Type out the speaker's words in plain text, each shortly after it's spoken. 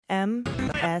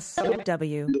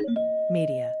MSW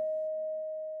Media.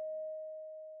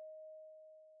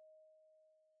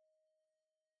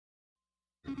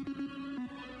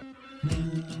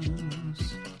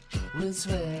 News with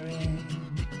swearing.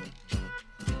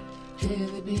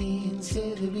 Daily beans,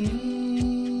 daily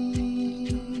beans.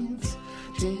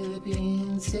 Daily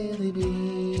beans, daily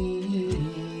beans.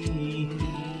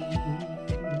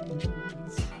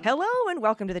 Hello and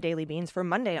welcome to the Daily Beans for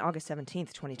Monday, August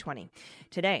 17th, 2020.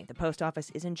 Today, the post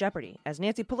office is in jeopardy as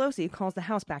Nancy Pelosi calls the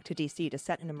House back to D.C. to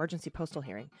set an emergency postal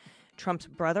hearing. Trump's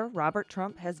brother, Robert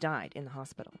Trump, has died in the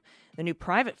hospital. The new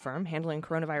private firm handling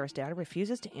coronavirus data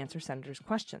refuses to answer senators'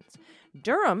 questions.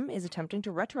 Durham is attempting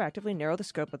to retroactively narrow the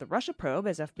scope of the Russia probe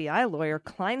as FBI lawyer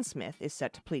Kleinsmith is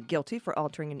set to plead guilty for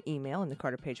altering an email in the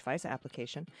Carter Page FISA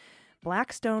application.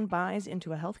 Blackstone buys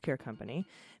into a healthcare company.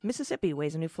 Mississippi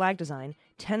weighs a new flag design.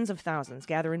 Tens of thousands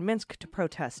gather in Minsk to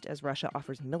protest as Russia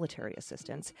offers military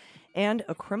assistance. And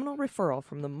a criminal referral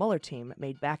from the Mueller team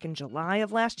made back in July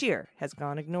of last year has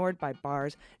gone ignored by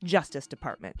Barr's Justice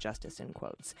Department, justice in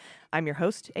quotes. I'm your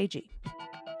host, AG.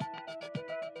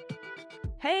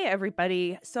 Hey,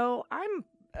 everybody. So I'm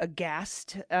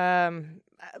aghast, though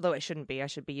I shouldn't be. I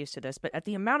should be used to this, but at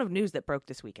the amount of news that broke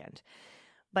this weekend.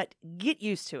 But get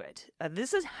used to it.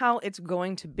 This is how it's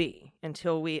going to be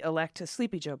until we elect a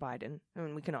sleepy Joe Biden,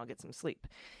 and we can all get some sleep.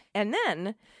 And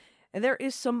then there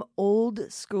is some old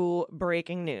school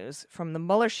breaking news from the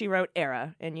Mueller, she wrote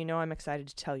era, and you know I'm excited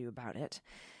to tell you about it.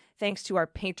 Thanks to our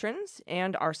patrons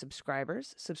and our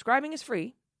subscribers. Subscribing is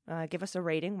free. Give us a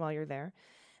rating while you're there.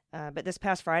 But this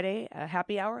past Friday,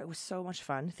 happy hour, it was so much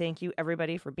fun. Thank you,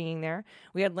 everybody, for being there.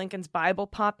 We had Lincoln's Bible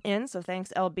pop in, so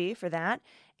thanks, LB, for that.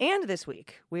 And this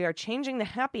week, we are changing the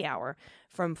happy hour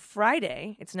from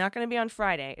Friday. It's not going to be on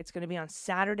Friday. It's going to be on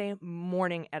Saturday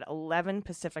morning at 11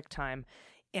 Pacific time,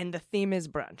 and the theme is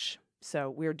brunch.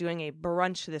 So we're doing a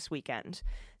brunch this weekend.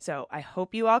 So I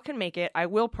hope you all can make it. I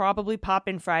will probably pop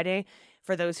in Friday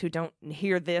for those who don't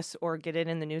hear this or get it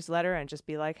in the newsletter and just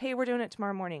be like, hey, we're doing it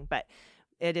tomorrow morning. But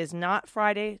it is not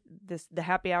Friday, the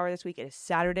happy hour this week. It is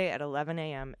Saturday at 11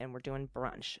 a.m., and we're doing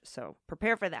brunch. So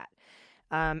prepare for that.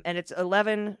 And it's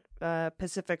 11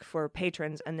 Pacific for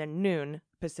patrons and then noon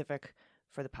Pacific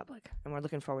for the public. And we're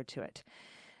looking forward to it.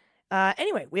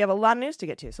 Anyway, we have a lot of news to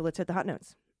get to, so let's hit the hot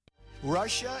notes.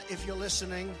 Russia, if you're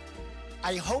listening,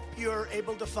 I hope you're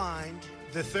able to find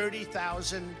the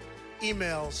 30,000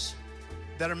 emails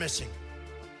that are missing.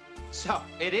 So,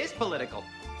 it is political.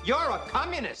 You're a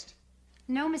communist.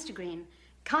 No, Mr. Green.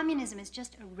 Communism is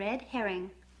just a red herring.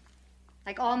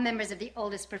 Like all members of the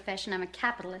oldest profession, I'm a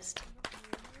capitalist.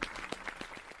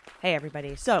 Hey,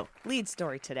 everybody. So, lead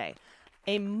story today.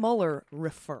 A Mueller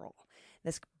referral.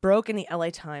 This broke in the LA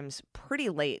Times pretty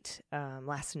late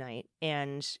last night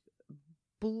and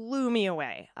blew me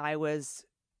away.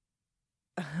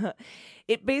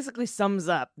 It basically sums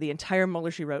up the entire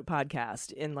Mueller, she wrote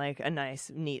podcast in like a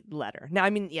nice, neat letter. Now, I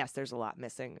mean, yes, there's a lot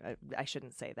missing. I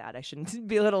shouldn't say that. I shouldn't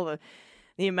belittle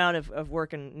the amount of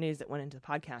work and news that went into the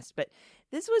podcast. But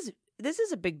this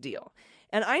is a big deal.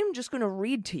 And I'm just going to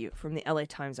read to you from the LA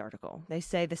Times article. They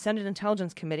say the Senate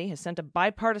Intelligence Committee has sent a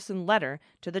bipartisan letter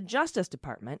to the Justice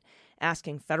Department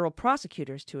asking federal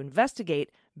prosecutors to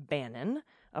investigate Bannon,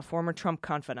 a former Trump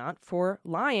confidant, for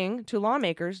lying to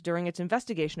lawmakers during its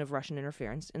investigation of Russian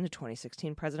interference in the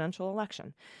 2016 presidential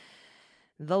election.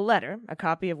 The letter, a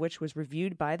copy of which was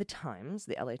reviewed by the Times,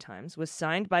 the LA Times, was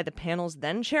signed by the panel's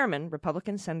then chairman,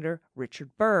 Republican Senator Richard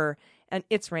Burr, and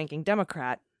its ranking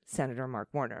Democrat, Senator Mark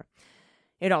Warner.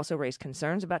 It also raised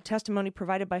concerns about testimony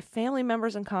provided by family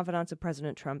members and confidants of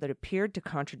President Trump that appeared to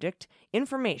contradict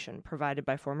information provided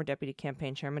by former Deputy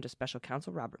Campaign Chairman to Special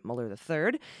Counsel Robert Mueller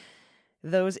III.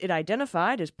 Those it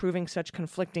identified as proving such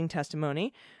conflicting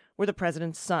testimony were the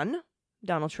president's son,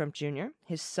 Donald Trump Jr.,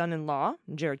 his son-in-law,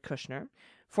 Jared Kushner,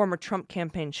 former Trump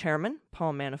campaign chairman,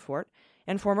 Paul Manafort,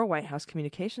 and former White House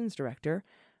communications director,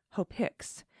 Hope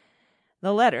Hicks.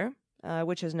 The letter,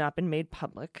 which has not been made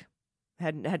public,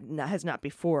 has not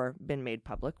before been made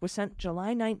public, was sent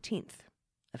July 19th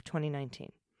of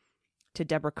 2019 to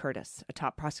Deborah Curtis, a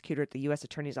top prosecutor at the U.S.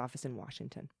 Attorney's Office in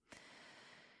Washington.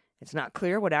 It's not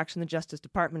clear what action the Justice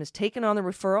Department has taken on the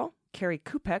referral. Carrie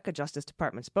Kupek, a Justice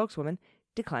Department spokeswoman,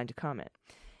 declined to comment.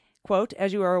 Quote,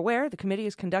 as you are aware, the committee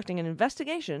is conducting an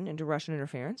investigation into Russian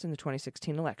interference in the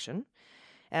 2016 election.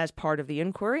 As part of the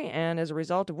inquiry and as a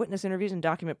result of witness interviews and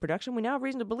document production, we now have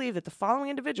reason to believe that the following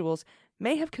individuals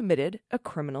may have committed a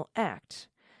criminal act.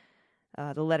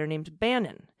 The letter names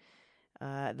Bannon.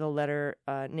 The letter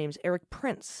names Eric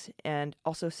Prince and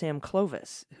also Sam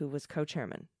Clovis, who was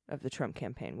co-chairman of the Trump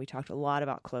campaign. We talked a lot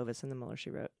about Clovis in the Mueller, she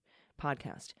wrote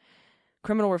podcast.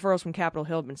 Criminal referrals from Capitol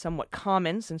Hill have been somewhat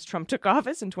common since Trump took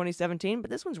office in 2017, but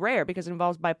this one's rare because it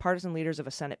involves bipartisan leaders of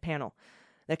a Senate panel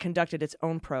that conducted its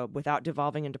own probe without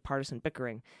devolving into partisan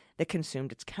bickering that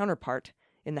consumed its counterpart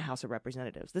in the House of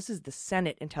Representatives. This is the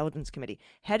Senate Intelligence Committee,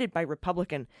 headed by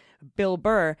Republican Bill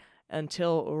Burr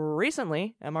until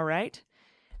recently, am I right?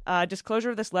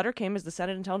 Disclosure of this letter came as the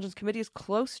Senate Intelligence Committee is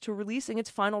close to releasing its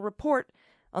final report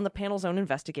on the panel's own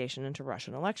investigation into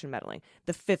Russian election meddling.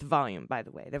 The 5th volume, by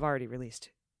the way. They've already released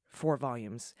 4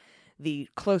 volumes. The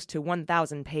close to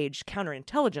 1,000-page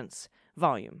counterintelligence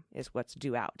volume is what's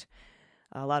due out.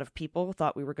 A lot of people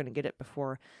thought we were going to get it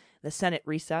before the Senate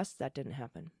recess. That didn't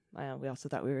happen. We also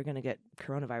thought we were going to get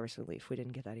coronavirus relief. We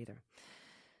didn't get that either.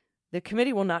 The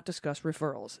committee will not discuss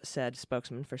referrals, said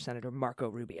spokesman for Senator Marco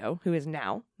Rubio, who is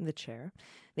now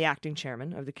the acting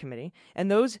chairman of the committee, and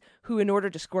those who, in order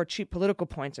to score cheap political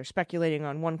points, are speculating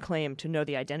on one claim to know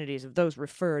the identities of those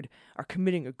referred are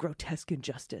committing a grotesque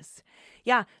injustice.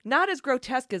 Yeah, not as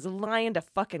grotesque as lying to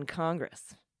fucking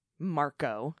Congress.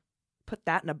 Marco. Put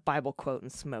that in a Bible quote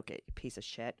and smoke it, you piece of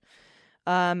shit.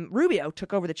 Rubio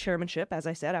took over the chairmanship, as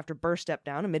I said, after Burr stepped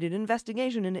down amid an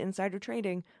investigation into insider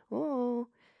trading. Oh,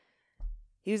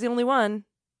 he was the only one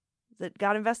that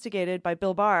got investigated by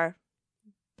Bill Barr.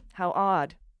 How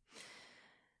odd.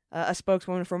 A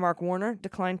spokeswoman for Mark Warner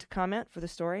declined to comment for the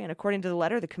story, and according to the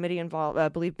letter, the committee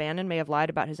believed Bannon may have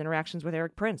lied about his interactions with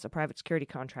Eric Prince, a private security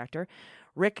contractor,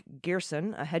 Rick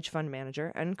Gearson, a hedge fund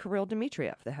manager, and Kirill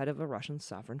Dmitriev, the head of a Russian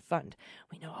sovereign fund.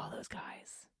 We know all those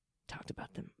guys. Talked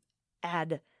about them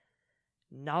ad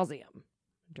nauseum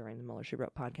during the Mueller, She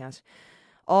Wrote podcast.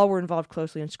 All were involved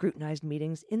closely in scrutinized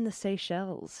meetings in the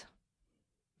Seychelles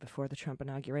before the Trump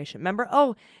inauguration. Remember?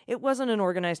 Oh, it wasn't an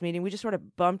organized meeting. We just sort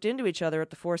of bumped into each other at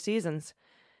the Four Seasons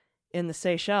in the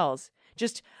Seychelles.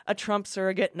 Just a Trump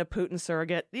surrogate and a Putin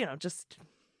surrogate, just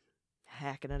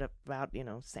hacking it up about,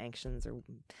 sanctions, or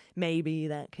maybe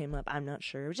that came up. I'm not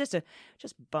sure. It was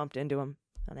just bumped into him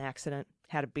on accident,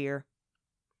 had a beer.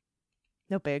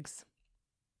 No bigs.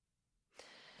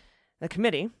 The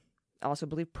committee also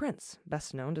believed Prince,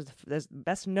 best known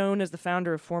as the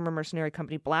founder of former mercenary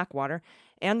company Blackwater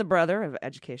and the brother of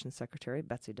Education Secretary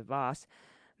Betsy DeVos,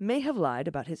 may have lied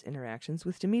about his interactions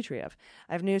with Dmitriev.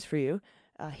 I have news for you.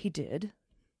 He did.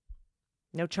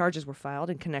 No charges were filed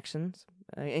in connection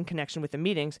with the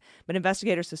meetings, but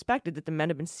investigators suspected that the men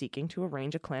had been seeking to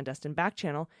arrange a clandestine back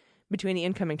channel between the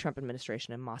incoming Trump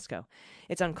administration and Moscow.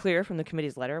 It's unclear from the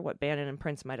committee's letter what Bannon and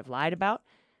Prince might have lied about,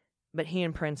 but he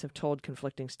and Prince have told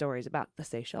conflicting stories about the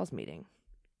Seychelles meeting.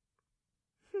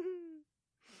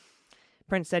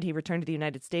 Prince said he returned to the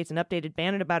United States and updated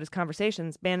Bannon about his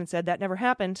conversations. Bannon said that never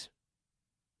happened.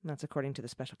 That's according to the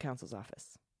special counsel's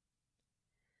office.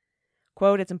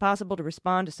 Quote, "It's impossible to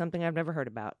respond to something I've never heard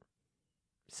about,"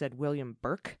 said William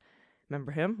Burke.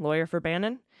 Remember him? Lawyer for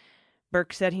Bannon?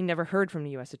 Burke said he never heard from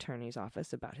the U.S. Attorney's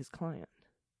Office about his client.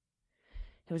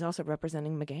 He was also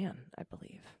representing McGahn, I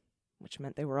believe, which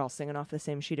meant they were all singing off the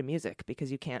same sheet of music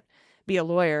because you can't be a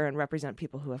lawyer and represent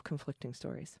people who have conflicting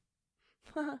stories.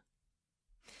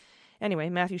 Anyway,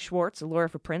 Matthew Schwartz, a lawyer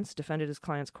for Prince, defended his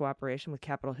client's cooperation with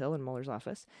Capitol Hill in Mueller's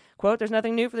office. Quote, "There's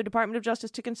nothing new for the Department of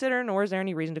Justice to consider, nor is there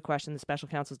any reason to question the special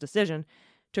counsel's decision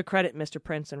to credit Mr.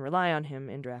 Prince and rely on him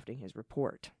in drafting his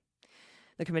report."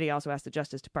 The committee also asked the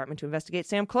Justice Department to investigate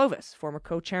Sam Clovis, former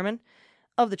co-chairman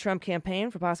of the Trump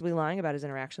campaign, for possibly lying about his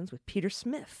interactions with Peter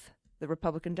Smith, the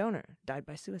Republican donor, died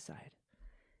by suicide.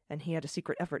 And he had a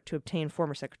secret effort to obtain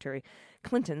former Secretary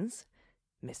Clinton's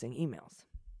missing emails.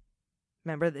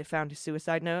 Remember, they found his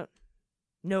suicide note?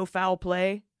 No foul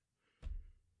play.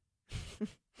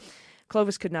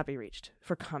 Clovis could not be reached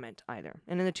for comment either.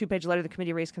 And in the 2-page letter, the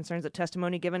committee raised concerns that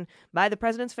testimony given by the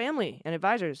president's family and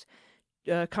advisors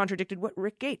contradicted what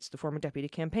Rick Gates, the former deputy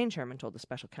campaign chairman, told the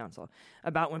special counsel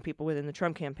about when people within the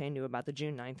Trump campaign knew about the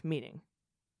June 9th meeting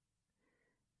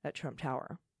at Trump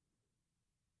Tower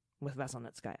with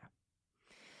Veselnitskaya.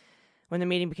 When the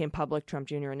meeting became public, Trump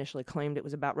Jr. initially claimed it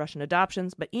was about Russian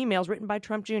adoptions, but emails written by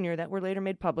Trump Jr. that were later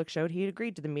made public showed he had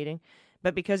agreed to the meeting.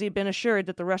 But because he had been assured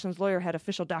that the Russians' lawyer had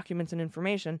official documents and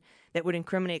information that would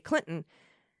incriminate Clinton,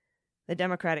 the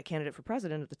Democratic candidate for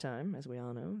president at the time, as we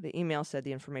all know, the email said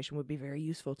the information would be very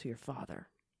useful to your father.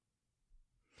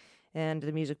 And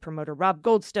the music promoter Rob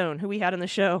Goldstone, who we had on the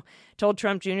show, told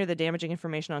Trump Jr. the damaging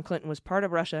information on Clinton was part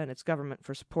of Russia and its government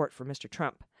for support for Mr.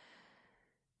 Trump.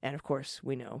 And, of course,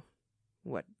 we know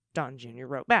what Don Jr.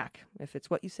 wrote back. "If it's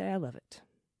what you say, I love it."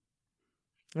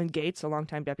 And Gates, a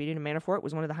longtime deputy to Manafort,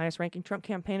 was one of the highest-ranking Trump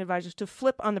campaign advisors to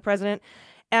flip on the president,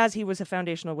 as he was a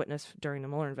foundational witness during the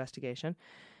Mueller investigation.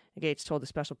 Gates told the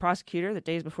special prosecutor that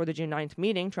days before the June 9th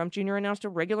meeting, Trump Jr. announced a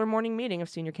regular morning meeting of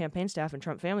senior campaign staff and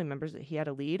Trump family members that he had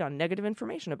a lead on negative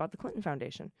information about the Clinton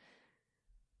Foundation.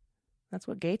 That's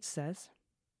what Gates says.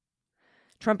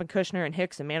 Trump and Kushner and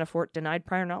Hicks and Manafort denied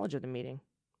prior knowledge of the meeting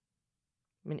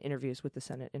in interviews with the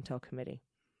Senate Intel Committee.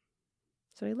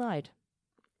 So he lied.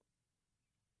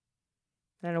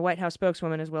 And a White House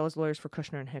spokeswoman, as well as lawyers for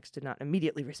Kushner and Hicks, did not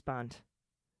immediately respond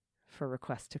for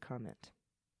requests to comment.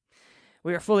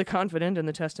 We are fully confident in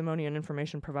the testimony and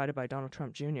information provided by Donald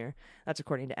Trump Jr. That's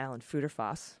according to Alan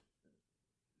Futerfas,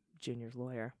 Jr.'s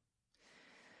lawyer.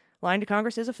 Lying to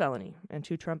Congress is a felony, and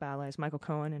two Trump allies, Michael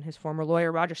Cohen and his former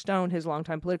lawyer, Roger Stone, his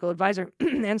longtime political advisor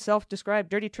and self-described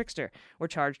dirty trickster, were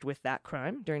charged with that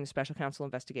crime during the special counsel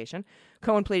investigation.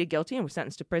 Cohen pleaded guilty and was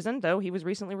sentenced to prison, though he was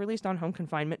recently released on home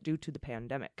confinement due to the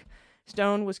pandemic.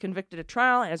 Stone was convicted at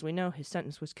trial. As we know, his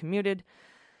sentence was commuted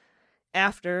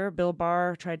after Bill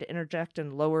Barr tried to interject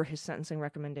and lower his sentencing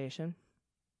recommendation.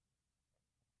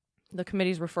 The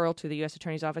committee's referral to the U.S.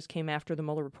 Attorney's Office came after the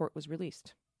Mueller report was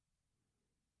released.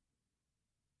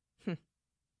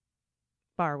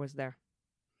 Barr was there.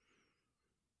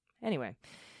 Anyway,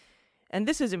 and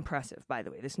this is impressive, by the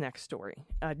way, this next story.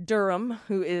 Durham,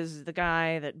 who is the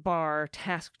guy that Barr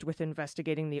tasked with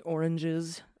investigating the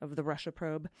oranges of the Russia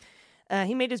probe,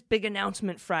 he made his big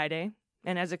announcement Friday,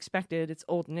 and as expected, it's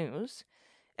old news.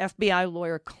 FBI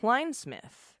lawyer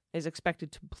Kleinsmith is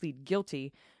expected to plead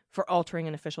guilty for altering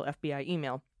an official FBI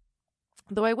email.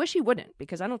 Though I wish he wouldn't,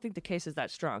 because I don't think the case is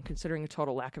that strong, considering a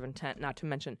total lack of intent, not to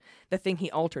mention the thing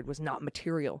he altered was not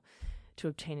material to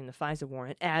obtaining the FISA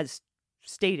warrant, as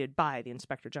stated by the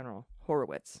Inspector General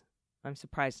Horowitz. I'm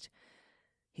surprised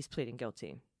he's pleading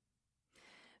guilty.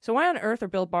 So why on earth are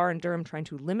Bill Barr and Durham trying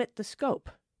to limit the scope,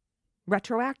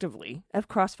 retroactively, of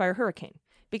Crossfire Hurricane?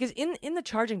 Because in the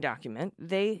charging document,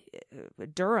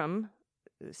 Durham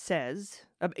says,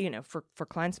 for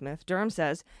Kleinsmith, Durham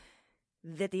says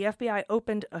that the FBI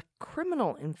opened a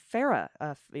criminal in FARA,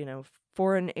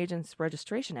 Foreign Agents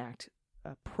Registration Act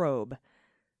probe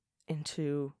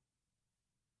into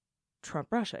Trump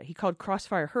Russia. He called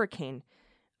Crossfire Hurricane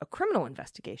a criminal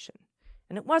investigation,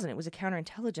 and it wasn't. It was a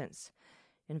counterintelligence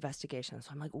investigation.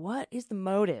 So I'm like, what is the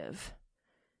motive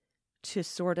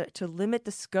to limit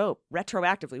the scope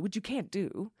retroactively, which you can't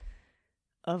do,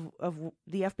 of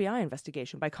the FBI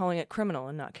investigation by calling it criminal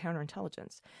and not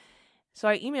counterintelligence? So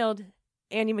I emailed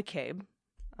Andy McCabe,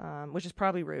 which is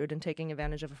probably rude and taking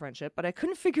advantage of a friendship, but I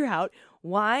couldn't figure out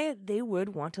why they would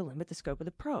want to limit the scope of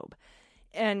the probe.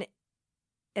 And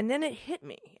then it hit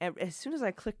me as soon as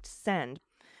I clicked send.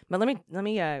 But let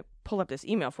me pull up this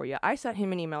email for you. I sent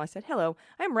him an email. I said, "Hello,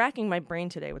 I'm racking my brain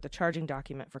today with the charging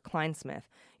document for Kleinsmith,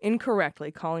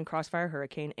 incorrectly calling Crossfire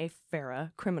Hurricane a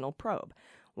FARA criminal probe.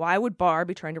 Why would Barr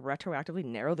be trying to retroactively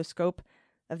narrow the scope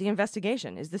of the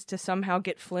investigation? Is this to somehow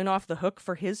get Flynn off the hook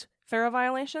for his FARA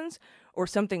violations or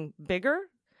something bigger?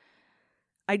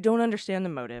 I don't understand the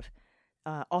motive.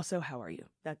 Also, how are you?"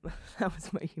 That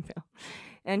was my email.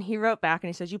 And he wrote back and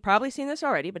he says, "You've probably seen this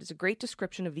already, but it's a great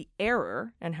description of the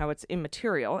error and how it's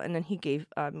immaterial." And then he gave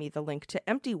me the link to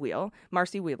Empty Wheel,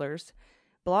 Marcy Wheeler's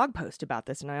blog post about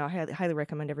this. And I highly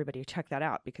recommend everybody check that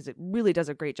out because it really does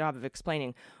a great job of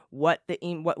explaining what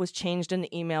was changed in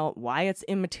the email, why it's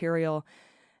immaterial.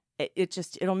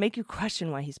 It'll make you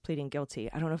question why he's pleading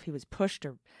guilty. I don't know if he was pushed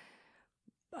or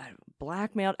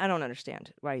blackmailed. I don't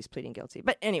understand why he's pleading guilty.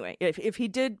 But anyway, if he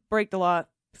did break the law,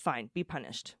 fine, be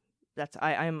punished.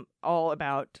 I'm all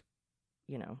about,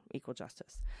 equal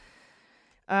justice.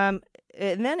 And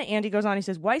then Andy goes on, he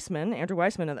says, Andrew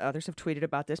Weissman and the others have tweeted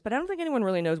about this, but I don't think anyone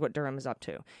really knows what Durham is up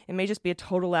to. It may just be a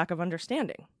total lack of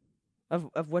understanding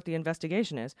of what the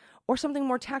investigation is, or something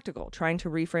more tactical, trying to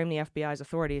reframe the FBI's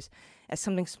authorities as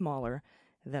something smaller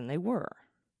than they were.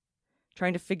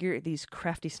 Trying to figure these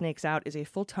crafty snakes out is a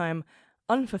full-time,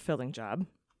 unfulfilling job.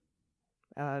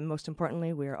 Most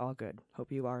importantly, we are all good.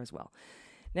 Hope you are as well.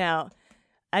 Now,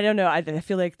 I don't know. I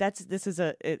feel like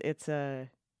it's a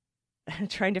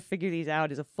trying to figure these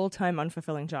out is a full-time,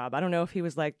 unfulfilling job. I don't know if he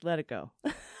was like, let it go.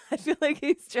 I feel like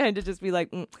he's trying to just be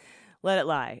like, let it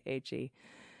lie, H.E.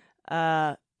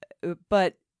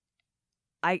 But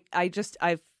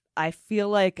I feel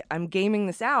like I'm gaming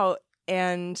this out,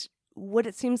 and what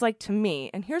it seems like to me,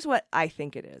 and here's what I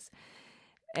think it is.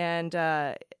 And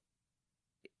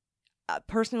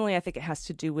personally, I think it has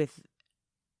to do with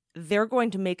they're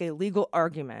going to make a legal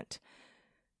argument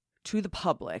to the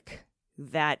public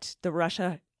that the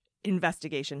Russia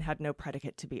investigation had no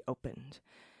predicate to be opened.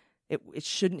 It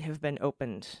shouldn't have been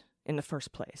opened in the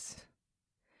first place.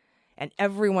 And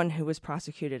everyone who was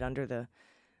prosecuted under the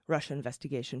Russia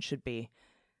investigation should be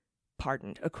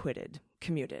pardoned, acquitted,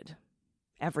 commuted.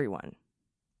 Everyone.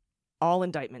 All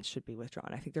indictments should be withdrawn.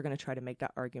 I think they're going to try to make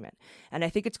that argument. And I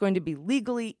think it's going to be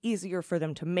legally easier for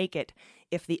them to make it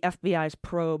if the FBI's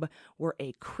probe were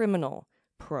a criminal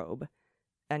probe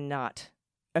and not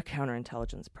a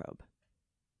counterintelligence probe.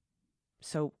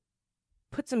 So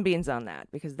put some beans on that,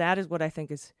 because that is what I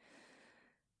think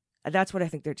that's what I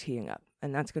think they're teeing up.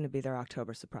 And that's going to be their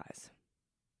October surprise.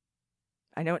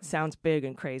 I know it sounds big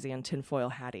and crazy and tinfoil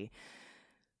hatty,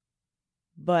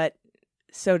 but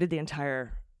so did the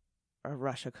entire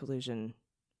Russia collusion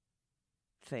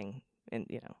thing in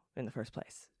the first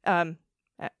place.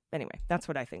 Anyway, that's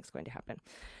what I think is going to happen.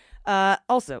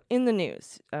 Also, in the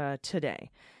news today,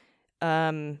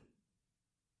 the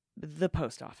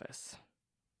post office,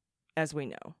 as we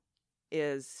know,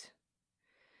 is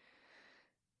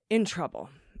in trouble.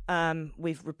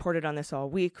 We've reported on this all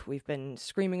week. We've been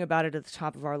screaming about it at the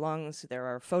top of our lungs. There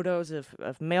are photos of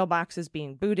mailboxes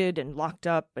being booted and locked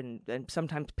up and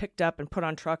sometimes picked up and put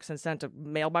on trucks and sent to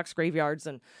mailbox graveyards.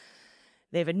 And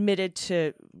they've admitted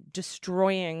to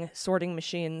destroying sorting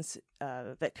machines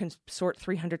that can sort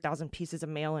 300,000 pieces of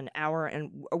mail an hour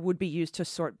and would be used to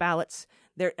sort ballots.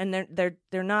 They're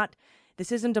not.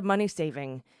 This isn't a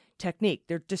money-saving technique.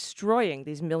 They're destroying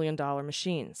these $1 million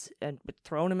machines and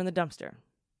throwing them in the dumpster.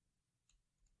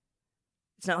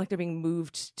 It's not like they're being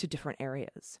moved to different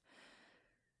areas.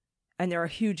 And there are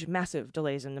huge, massive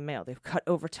delays in the mail. They've cut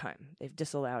overtime. They've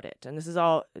disallowed it. And this is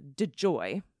all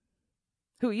DeJoy,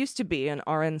 who used to be an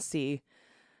RNC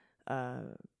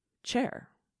chair,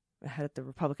 head of the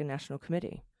Republican National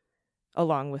Committee,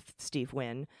 along with Steve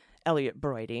Wynn, Elliot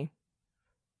Broidy,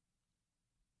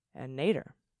 and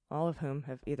Nader, all of whom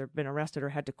have either been arrested or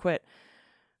had to quit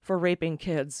for raping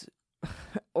kids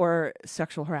or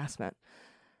sexual harassment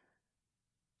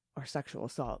or sexual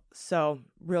assault. So,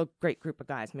 real great group of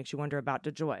guys. Makes you wonder about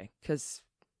DeJoy, because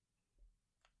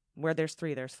where there's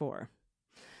 3, there's 4.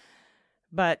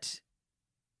 But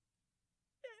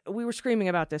we were screaming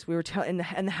about this. We were and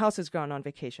the House has gone on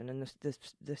vacation, and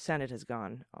the Senate has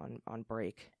gone on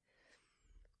break.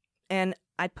 And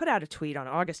I put out a tweet on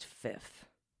August 5th,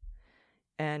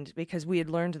 and because we had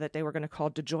learned that they were going to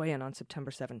call DeJoy in on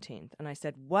September 17th, and I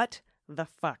said, "What the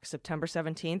fuck, September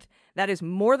 17th? That is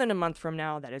more than a month from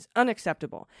now. That is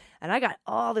unacceptable." And I got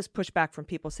all this pushback from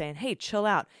people saying, "Hey, chill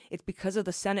out. It's because of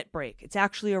the Senate break. It's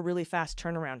actually a really fast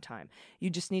turnaround time.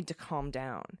 You just need to calm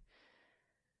down."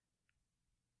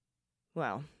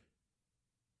 Well,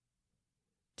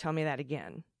 tell me that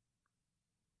again.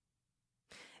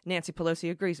 Nancy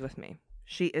Pelosi agrees with me.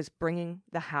 She is bringing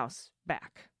the House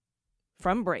back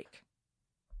from break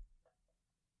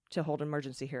to hold an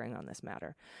emergency hearing on this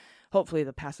matter. Hopefully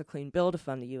they'll pass a clean bill to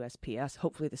fund the USPS.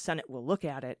 Hopefully the Senate will look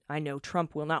at it. I know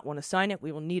Trump will not want to sign it.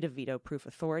 We will need a veto-proof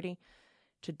authority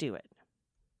to do it.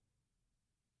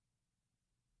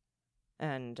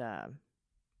 And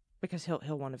because he'll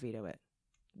want to veto it.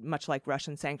 Much like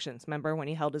Russian sanctions. Remember when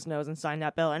he held his nose and signed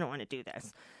that bill? I don't want to do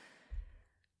this.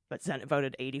 But Senate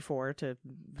voted 84 to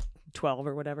 12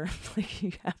 or whatever. Like,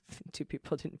 you have 2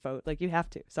 people didn't vote. Like, you have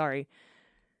to. Sorry.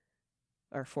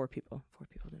 Or 4 people. 4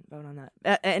 people didn't vote on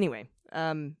that. Anyway,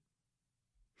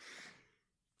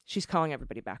 she's calling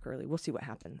everybody back early. We'll see what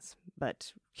happens.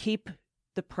 But keep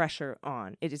the pressure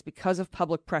on. It is because of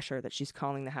public pressure that she's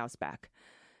calling the House back.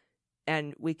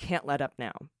 And we can't let up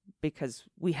now, because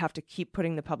we have to keep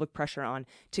putting the public pressure on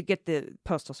to get the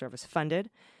Postal Service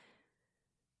funded,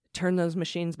 turn those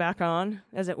machines back on,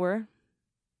 as it were.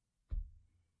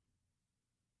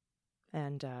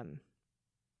 And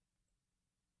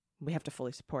we have to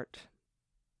fully support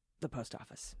the post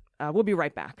office. We'll be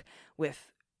right back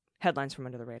with headlines from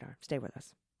Under the Radar. Stay with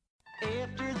us.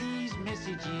 After these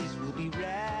messages, we'll be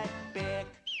right back.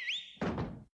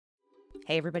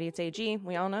 Hey everybody, it's AG.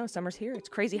 We all know summer's here. It's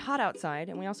crazy hot outside,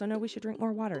 and we also know we should drink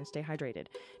more water and stay hydrated.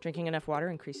 Drinking enough water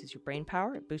increases your brain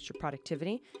power, it boosts your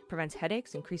productivity, prevents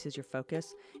headaches, increases your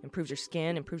focus, improves your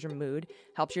skin, improves your mood,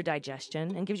 helps your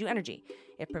digestion, and gives you energy.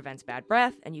 It prevents bad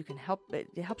breath, and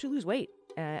it helps you lose weight.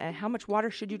 How much water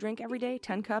should you drink every day?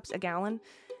 10 cups, a gallon?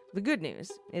 The good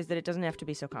news is that it doesn't have to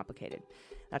be so complicated.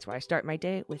 That's why I start my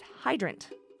day with Hydrant.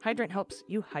 Hydrant helps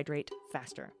you hydrate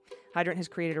faster. Hydrant has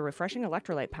created a refreshing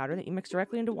electrolyte powder that you mix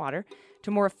directly into water to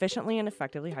more efficiently and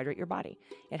effectively hydrate your body.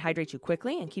 It hydrates you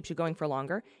quickly and keeps you going for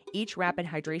longer. Each rapid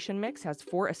hydration mix has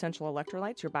 4 essential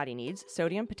electrolytes your body needs: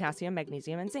 sodium, potassium,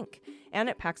 magnesium, and zinc. And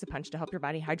it packs a punch to help your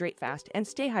body hydrate fast and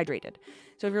stay hydrated.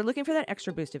 So if you're looking for that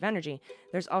extra boost of energy,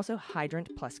 there's also Hydrant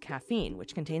Plus Caffeine,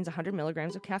 which contains 100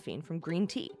 milligrams of caffeine from green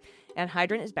tea. And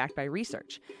Hydrant is backed by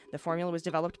research. The formula was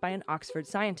developed by an Oxford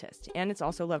scientist, and it's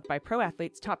also loved by pro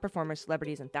athletes, top performers,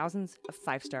 celebrities, and thousands thousands of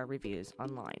 5-star reviews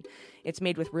online. It's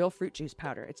made with real fruit juice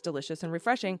powder. It's delicious and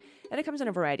refreshing, and it comes in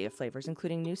a variety of flavors,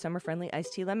 including new summer-friendly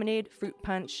iced tea lemonade, fruit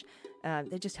punch.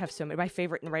 They just have so many. My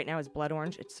favorite right now is blood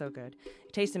orange. It's so good.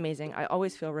 It tastes amazing. I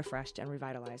always feel refreshed and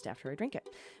revitalized after I drink it.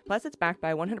 Plus, it's backed by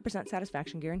a 100%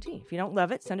 satisfaction guarantee. If you don't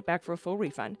love it, send it back for a full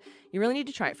refund. You really need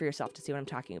to try it for yourself to see what I'm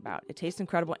talking about. It tastes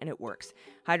incredible and it works.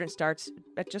 Hydrant starts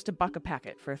at just $1 a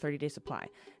packet for a 30-day supply.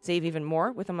 Save even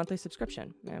more with a monthly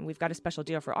subscription. And we've got a special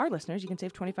deal for our listeners. You can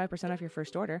save 25% off your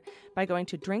first order by going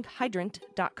to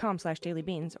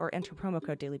drinkhydrant.com/dailybeans or enter promo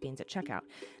code dailybeans at checkout.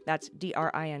 That's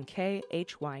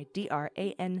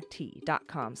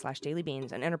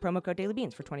DRINKHYDRANT.com/dailybeans and enter promo code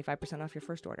dailybeans for 25% off your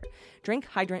first order.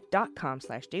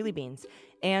 Drinkhydrant.com/dailybeans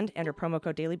and enter promo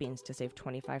code dailybeans to save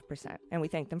 25%. And we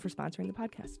thank them for sponsoring the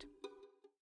podcast.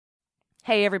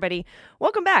 Hey, everybody.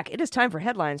 Welcome back. It is time for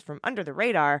headlines from Under the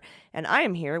Radar, and I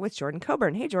am here with Jordan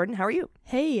Coburn. Hey, Jordan, how are you?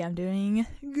 Hey, I'm doing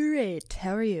great.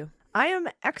 How are you? I am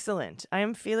excellent. I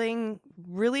am feeling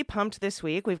really pumped this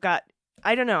week. We've got,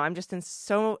 I don't know, I'm just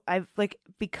I've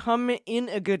become in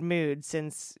a good mood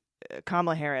since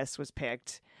Kamala Harris was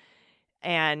picked.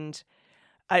 And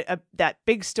that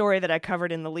big story that I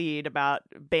covered in the lead about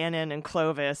Bannon and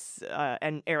Clovis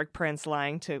and Eric Prince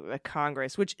lying to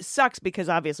Congress, which sucks because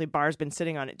obviously Barr's been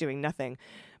sitting on it doing nothing.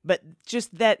 But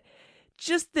just that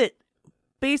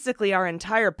basically our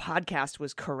entire podcast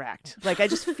was correct. Like, I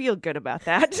just feel good about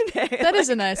that today. That is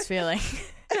a nice feeling.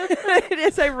 It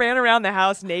is. I ran around the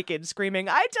house naked screaming,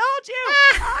 I told you!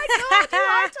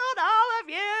 I told all of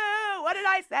you! What did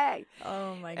I say?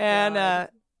 Oh my God.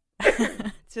 And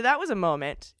so that was a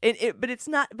moment. But it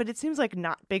seems like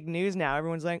not big news now.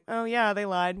 Everyone's like, oh yeah, they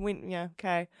lied. Yeah,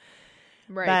 okay.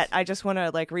 Right. But I just want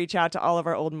to reach out to all of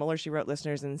our old Mueller, She Wrote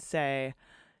listeners and say,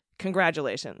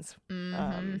 congratulations.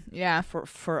 Yeah.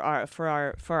 For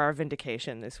our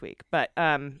vindication this week. But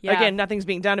again, nothing's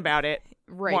being done about it.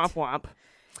 Right. Womp womp.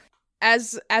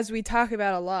 As we talk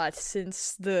about a lot,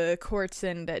 since the courts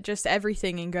and just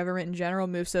everything in government in general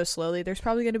move so slowly, there's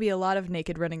probably going to be a lot of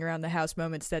naked running around the house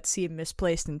moments that seem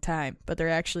misplaced in time, but they're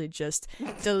actually just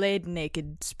delayed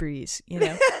naked sprees, you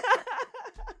know?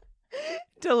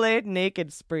 Delayed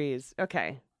naked sprees.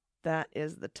 Okay. That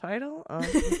is the title of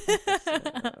the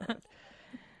episode.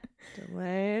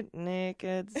 Delayed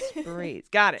naked sprees.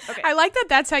 Got it. Okay. I like that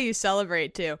that's how you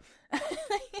celebrate, too.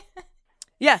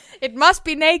 Yeah. It must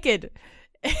be naked.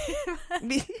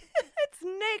 It's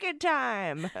naked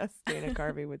time, as Dana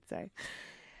Carvey would say.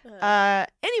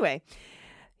 Anyway,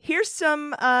 here's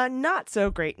some not so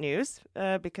great news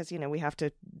because, we have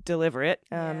to deliver it.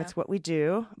 It's what we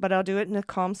do. But I'll do it in a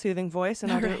calm, soothing voice,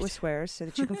 and I'll do it with swears so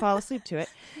that you can fall asleep to it.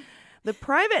 The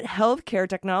private healthcare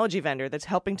technology vendor that's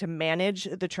helping to manage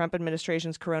the Trump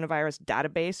administration's coronavirus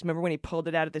database. Remember when he pulled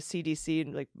it out of the CDC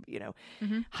and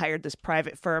hired this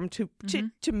private firm to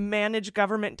manage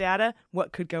government data?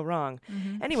 What could go wrong?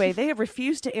 Anyway, they have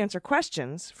refused to answer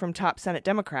questions from top Senate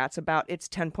Democrats about its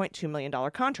 $10.2 million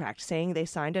contract, saying they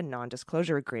signed a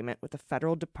non-disclosure agreement with the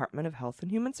Federal Department of Health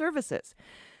and Human Services.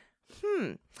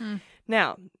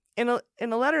 Now, in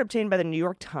a letter obtained by the New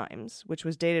York Times, which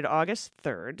was dated August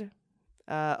 3rd,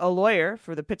 a lawyer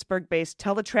for the Pittsburgh-based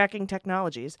Teletracking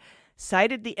Technologies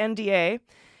cited the NDA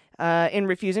in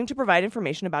refusing to provide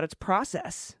information about its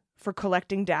process for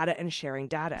collecting data and sharing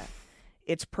data,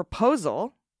 its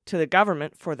proposal to the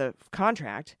government for the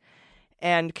contract,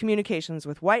 and communications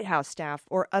with White House staff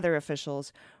or other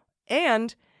officials,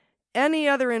 and any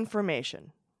other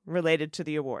information related to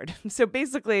the award. So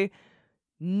basically,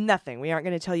 nothing. We aren't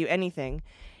going to tell you anything.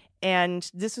 And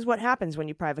this is what happens when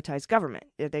you privatize government.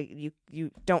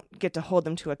 You don't get to hold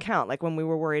them to account. Like when we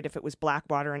were worried if it was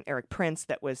Blackwater and Eric Prince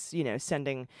that was,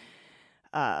 sending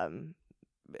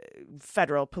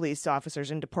federal police officers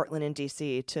into Portland and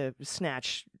D.C. to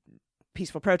snatch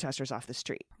peaceful protesters off the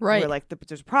street. Right. We're like,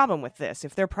 there's a problem with this.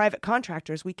 If they're private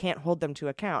contractors, we can't hold them to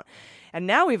account. And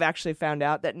now we've actually found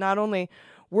out that not only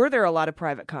were there a lot of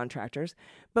private contractors,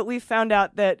 but we found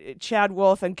out that Chad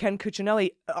Wolf and Ken Cuccinelli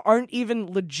aren't even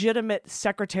legitimate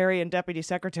secretary and deputy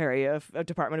secretary of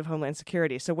Department of Homeland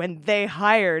Security. So when they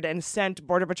hired and sent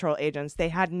Border Patrol agents, they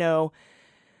had no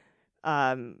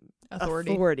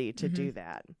authority to do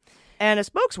that. And a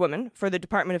spokeswoman for the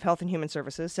Department of Health and Human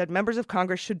Services said members of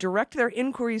Congress should direct their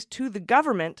inquiries to the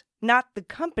government, not the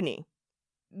company.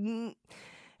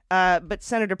 But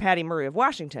Senator Patty Murray of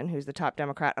Washington, who's the top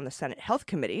Democrat on the Senate Health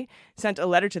Committee, sent a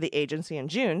letter to the agency in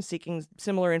June seeking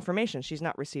similar information. She's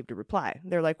not received a reply.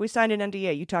 They're like, we signed an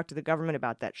NDA. You talk to the government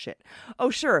about that shit. Oh,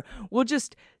 sure. We'll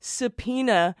just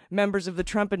subpoena members of the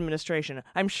Trump administration.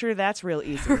 I'm sure that's real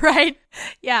easy. Right?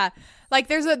 Yeah. Like,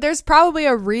 there's probably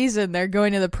a reason they're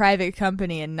going to the private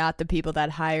company and not the people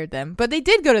that hired them. But they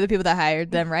did go to the people that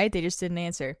hired them, right? They just didn't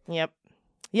answer. Yep.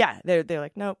 Yeah, they're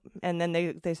like, nope. And then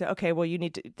they say, okay, well, you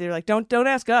need to, they're like, don't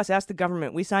ask us, ask the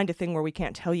government. We signed a thing where we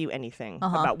can't tell you anything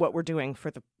about what we're doing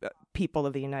for the people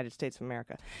of the United States of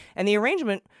America. And the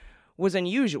arrangement was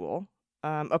unusual,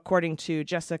 according to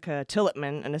Jessica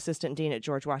Tillotman, an assistant dean at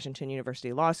George Washington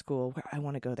University Law School. I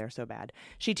want to go there so bad.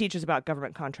 She teaches about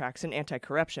government contracts and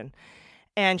anti-corruption.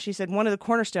 And she said one of the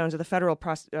cornerstones of the federal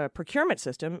procurement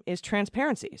system is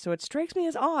transparency. So it strikes me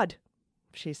as odd,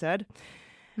 she said.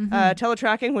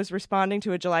 Teletracking was responding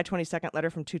to a July 22nd letter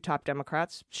from two top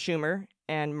Democrats, Schumer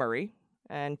and Murray,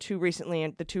 and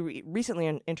the two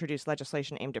recently introduced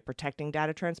legislation aimed at protecting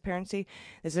data transparency.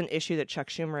 This is an issue that Chuck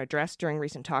Schumer addressed during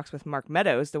recent talks with Mark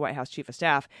Meadows, the White House chief of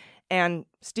staff, and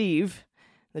Steve,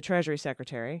 the Treasury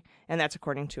Secretary, and that's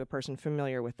according to a person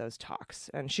familiar with those talks.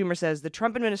 And Schumer says the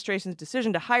Trump administration's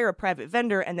decision to hire a private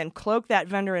vendor and then cloak that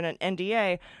vendor in an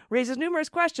NDA raises numerous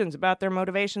questions about their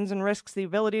motivations and risks the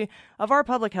ability of our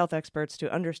public health experts to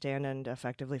understand and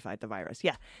effectively fight the virus.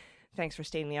 Yeah, thanks for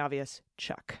stating the obvious,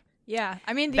 Chuck. Yeah,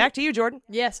 I mean... Back to you, Jordan.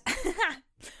 Yes.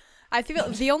 I feel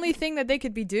the only thing that they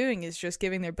could be doing is just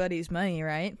giving their buddies money,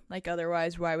 right? Like,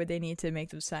 otherwise, why would they need to make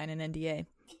them sign an NDA?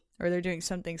 Or they're doing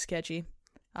something sketchy.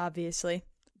 Obviously.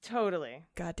 Totally.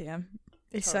 Goddamn.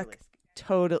 They suck.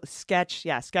 Total sketch.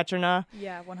 Yeah, sketch or nah.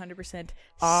 Yeah, 100%.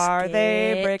 Are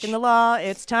they breaking the law?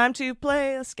 It's time to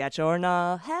play a sketch or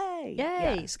nah. Hey.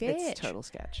 Yay, yeah, sketch. It's total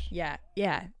sketch. Yeah.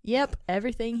 Yep.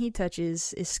 Everything he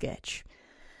touches is sketch.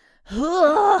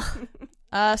 Some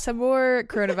more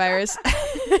coronavirus.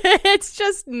 It's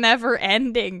just never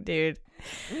ending, dude.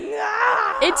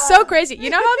 It's so crazy. You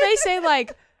know how they say,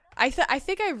 like, I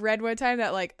think I read one time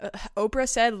that, like, Oprah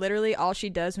said literally all she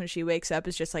does when she wakes up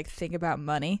is just, like, think about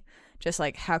money. Just,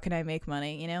 like, how can I make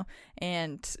money, you know?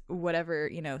 And whatever,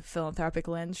 you know, philanthropic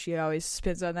lens, she always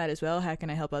spins on that as well. How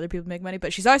can I help other people make money?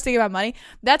 But she's always thinking about money.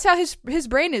 That's how his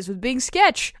brain is with being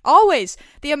sketch. Always.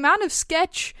 The amount of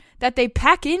sketch that they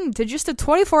pack into just a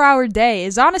 24-hour day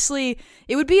is honestly,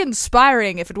 it would be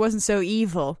inspiring if it wasn't so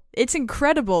evil. It's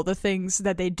incredible, the things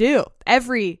that they do.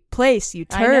 Every place you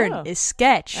turn is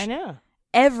sketch. I know.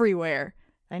 Everywhere.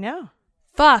 I know.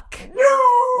 Fuck.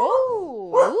 Oh.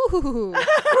 Ooh.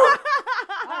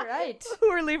 All right.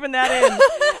 We're leaving that in.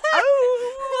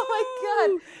 Oh my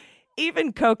god.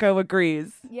 Even Coco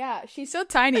agrees. Yeah, she's so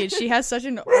tiny and she has such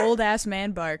an old-ass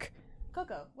man bark.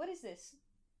 Coco, what is this?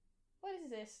 What is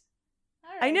this?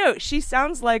 All right. I know. She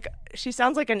sounds like an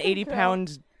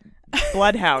 80-pound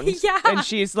bloodhound. Yeah. And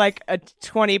she's like a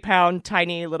 20-pound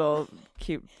tiny little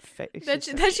cute face. Then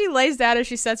she lays down and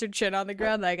she sets her chin on the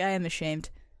ground like, I am ashamed.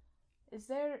 Is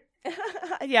there...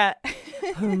 Yeah.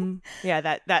 Yeah,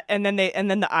 that and then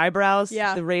the eyebrows,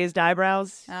 the raised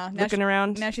eyebrows, looking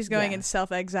around. Now she's going and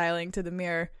self-exiling to the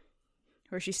mirror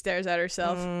where she stares at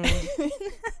herself.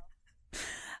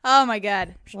 Oh my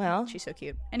god. Well, she's so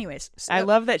cute. Anyways, so. I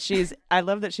love that she's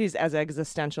as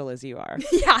existential as you are.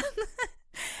 Yeah.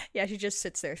 Yeah, she just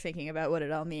sits there thinking about what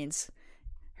it all means.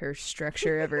 Her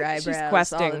structure of her eyebrows, she's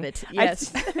questing. all of it.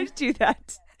 Yes. I do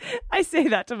that. I say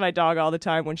that to my dog all the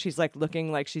time when she's like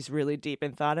looking like she's really deep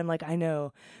in thought. I'm like, I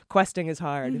know, questing is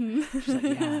hard. Mm-hmm. She's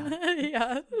like, yeah.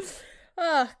 Yeah.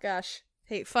 Oh gosh.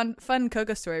 Hey, fun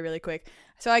Coco story really quick.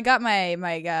 So I got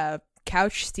my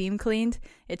couch steam cleaned.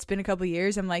 It's been a couple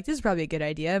years. I'm like, this is probably a good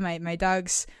idea. My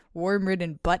dog's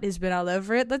worm-ridden butt has been all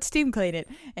over it. Let's steam clean it.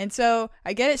 And so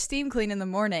I get it steam cleaned in the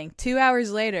morning. 2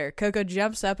 hours later, Coco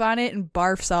jumps up on it and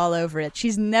barfs all over it.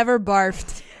 She's never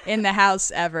barfed in the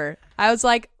house ever. I was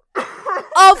like,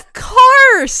 of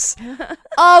course!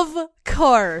 Of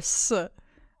course.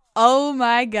 Oh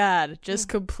my god. Just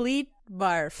complete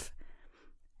barf.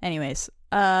 Anyways,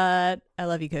 I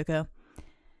love you, Coco.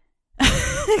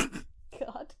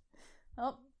 God.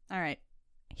 Oh, all right.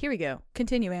 Here we go.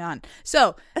 Continuing on.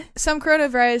 So, some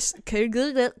coronavirus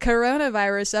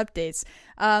updates.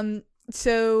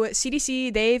 So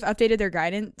CDC, they've updated their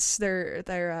guidance.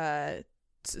 Their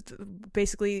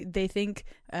basically they think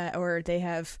or they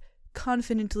have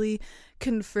confidently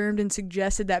confirmed and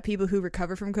suggested that people who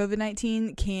recover from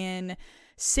COVID-19 can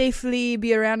safely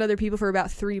be around other people for about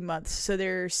 3 months. So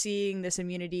they're seeing this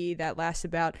immunity that lasts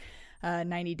about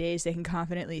 90 days, they can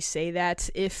confidently say that.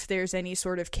 If there's any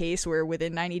sort of case where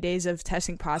within 90 days of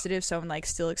testing positive, someone like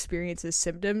still experiences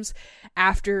symptoms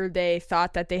after they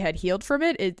thought that they had healed from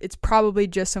it, it's probably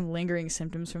just some lingering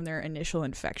symptoms from their initial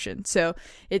infection. So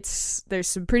there's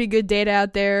some pretty good data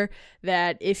out there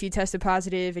that if you tested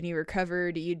positive and you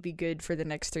recovered, you'd be good for the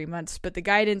next 3 months. But the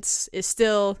guidance is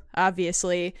still,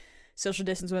 obviously, social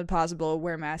distance when possible,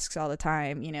 wear masks all the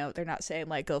time. You know, they're not saying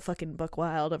like go fucking buck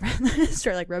wild over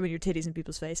start like rubbing your titties in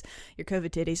people's face, your COVID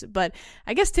titties. But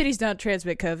I guess titties don't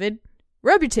transmit COVID.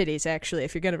 Rub your titties, actually,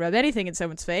 if you're gonna rub anything in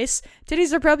someone's face.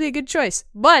 Titties are probably a good choice.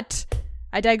 But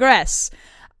I digress.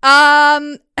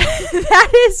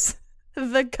 That is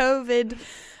the COVID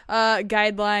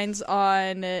guidelines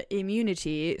on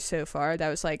immunity so far. That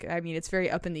was like, I mean, it's very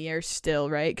up in the air still,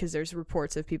 right? Because there's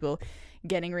reports of people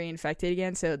getting reinfected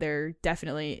again, so they're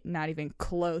definitely not even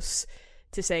close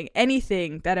to saying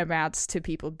anything that amounts to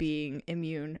people being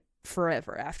immune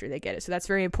forever after they get it. So that's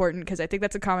very important, because I think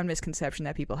that's a common misconception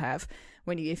that people have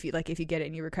when if you get it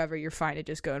and you recover, you're fine to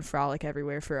just go and frolic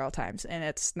everywhere for all times, and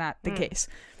that's not the case.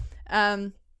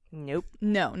 Nope.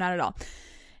 No, not at all.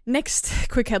 Next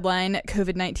quick headline,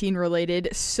 COVID-19 related.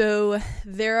 So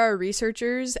there are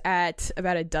researchers at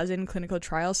about a dozen clinical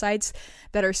trial sites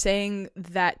that are saying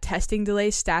that testing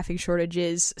delays, staffing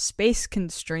shortages, space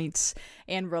constraints,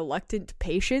 and reluctant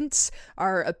patients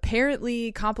are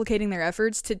apparently complicating their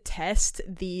efforts to test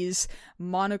these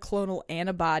monoclonal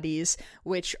antibodies,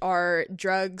 which are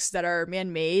drugs that are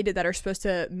man-made that are supposed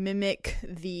to mimic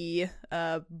the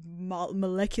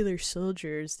molecular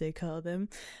soldiers, they call them,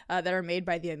 that are made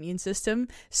by the immune system.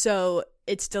 So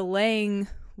it's delaying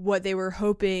what they were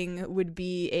hoping would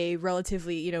be a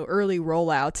relatively, early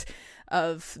rollout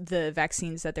of the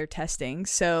vaccines that they're testing.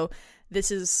 So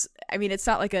this is, I mean, it's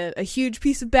not like a huge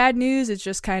piece of bad news. It's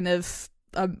just kind of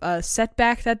a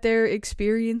setback that they're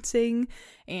experiencing.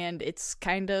 And it's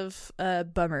kind of a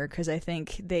bummer, because I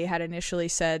think they had initially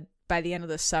said by the end of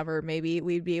the summer, maybe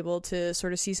we'd be able to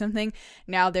sort of see something.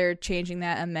 Now they're changing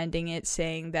that, amending it,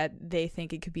 saying that they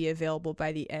think it could be available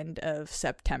by the end of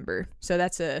September. So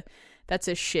that's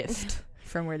a shift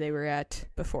from where they were at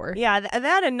before. Yeah,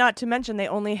 that, and not to mention they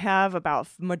only have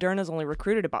Moderna's only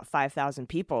recruited about 5,000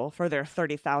 people for their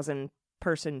 30,000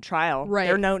 person trial. Right.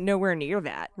 They're nowhere near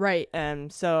that. Right.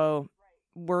 So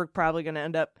we're probably going to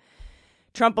end up,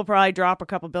 Trump will probably drop a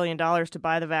couple $2 billion to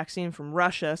buy the vaccine from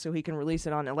Russia so he can release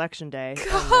it on election day.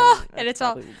 And it's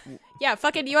all, yeah,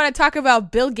 fucking, you want to talk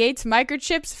about Bill Gates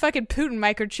microchips? Fucking Putin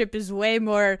microchip is way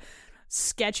more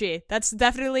sketchy. That's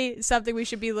definitely something we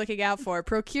should be looking out for.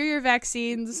 Procure your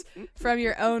vaccines from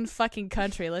your own fucking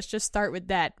country. Let's just start with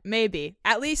that. Maybe.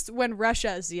 At least when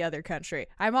Russia is the other country.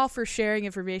 I'm all for sharing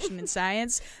information and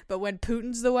science, but when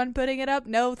Putin's the one putting it up,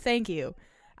 no, thank you.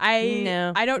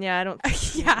 I don't.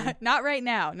 Yeah, not right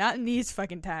now. Not in these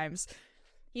fucking times.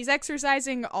 He's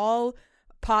exercising all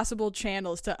possible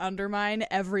channels to undermine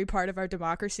every part of our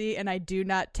democracy, and I do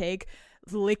not take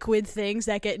liquid things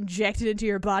that get injected into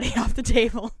your body off the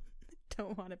table.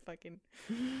 Don't want to fucking...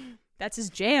 That's his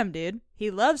jam, dude.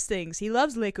 He loves things. He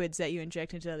loves liquids that you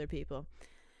inject into other people.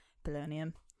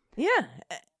 Polonium. Yeah.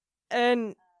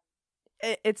 And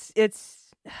it's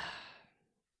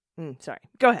sorry.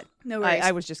 Go ahead. No worries.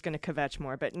 I was just going to kvetch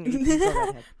more, but go right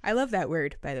ahead. I love that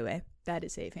word, by the way. That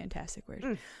is a fantastic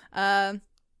word.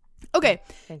 Okay.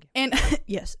 Thank you. And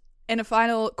yes. And a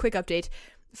final quick update.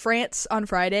 France on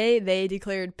Friday, they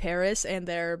declared Paris and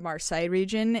their Marseille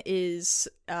region is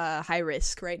high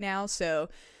risk right now. So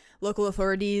local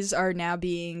authorities are now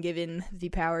being given the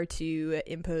power to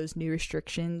impose new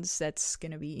restrictions that's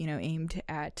going to be, aimed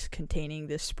at containing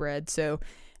this spread. So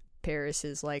Paris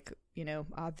is like,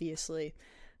 obviously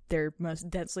their most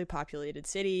densely populated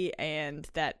city, and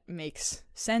that makes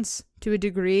sense to a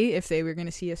degree. If they were going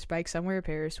to see a spike somewhere,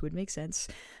 Paris would make sense.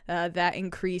 That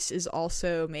increase is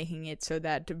also making it so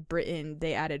that Britain,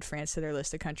 they added France to their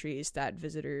list of countries that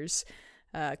visitors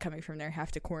coming from there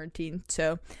have to quarantine.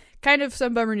 So kind of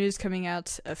some bummer news coming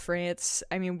out of France.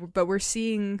 I mean, but we're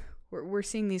seeing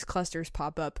these clusters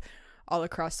pop up all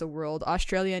across the world.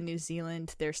 Australia and New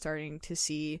Zealand, they're starting to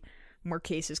see more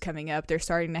cases coming up. They're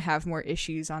starting to have more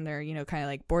issues on their, kind of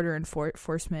like border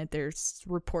enforcement. There's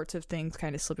reports of things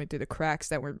kind of slipping through the cracks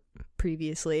that were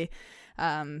previously.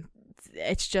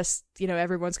 It's just,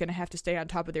 everyone's going to have to stay on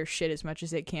top of their shit as much as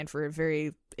they can for a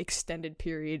very extended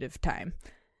period of time.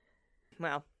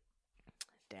 Well,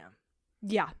 damn.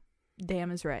 Yeah,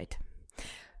 damn is right.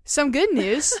 some good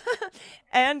news.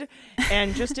 And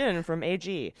just in from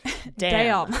AG.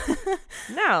 Damn.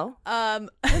 Now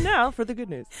for the good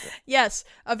news. Yes,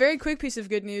 a very quick piece of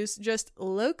good news. Just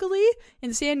locally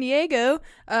in San Diego,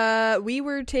 we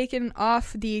were taken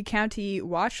off the county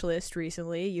watch list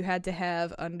recently. You had to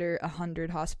have under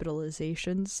 100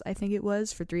 hospitalizations, I think it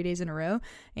was, for 3 days in a row,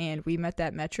 and we met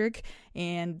that metric.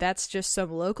 And that's just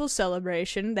some local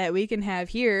celebration that we can have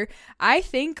here. I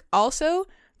think also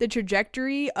the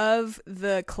trajectory of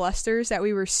the clusters that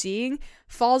we were seeing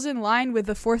falls in line with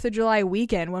the 4th of July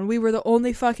weekend when we were the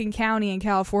only fucking county in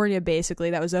California,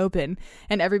 basically, that was open.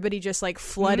 And everybody just, like,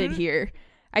 flooded here.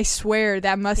 I swear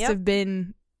that must have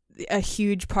been a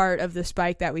huge part of the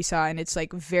spike that we saw. And it's,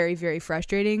 like, very, very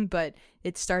frustrating. But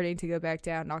it's starting to go back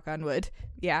down, knock on wood.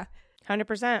 Yeah.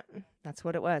 100%. That's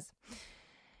what it was.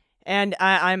 And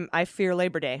I fear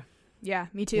Labor Day. Yeah,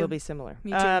 me too. Will be similar.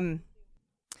 Me too.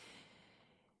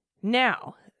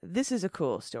 Now, this is a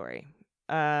cool story.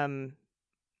 A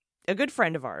good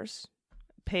friend of ours,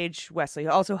 Paige Wesley,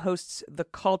 also hosts the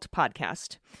Cult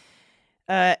podcast,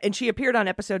 and she appeared on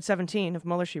episode 17 of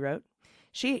Mueller, She Wrote.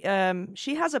 She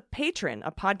has a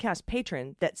podcast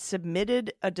patron, that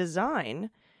submitted a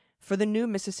design for the new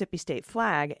Mississippi state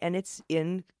flag, and it's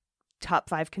in top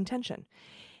 5 contention.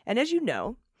 And as you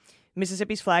know,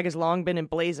 Mississippi's flag has long been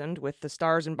emblazoned with the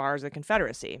stars and bars of the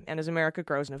Confederacy. And as America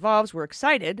grows and evolves, we're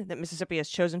excited that Mississippi has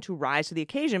chosen to rise to the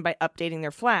occasion by updating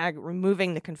their flag,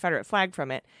 removing the Confederate flag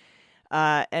from it.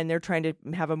 And they're trying to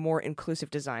have a more inclusive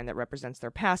design that represents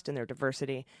their past and their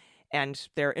diversity and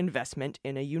their investment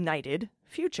in a united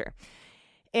future.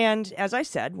 And as I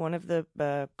said, one of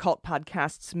the Cult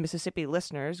Podcast's Mississippi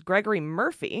listeners, Gregory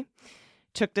Murphy,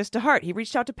 took this to heart. He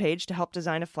reached out to Paige to help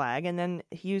design a flag, and then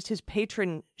he used his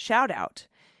patron shout-out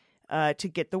to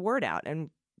get the word out.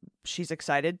 And she's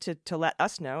excited to let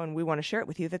us know, and we want to share it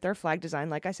with you, that their flag design,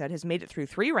 like I said, has made it through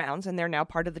 3 rounds, and they're now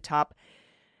part of the top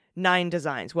 9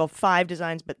 designs. Well, 5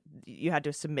 designs, but you had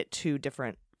to submit 2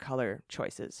 different color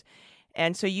choices.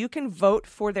 And so you can vote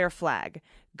for their flag.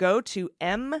 Go to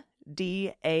MDAH.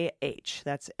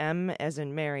 That's M as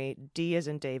in Mary, D as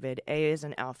in David, A as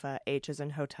in Alpha, H as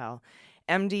in Hotel,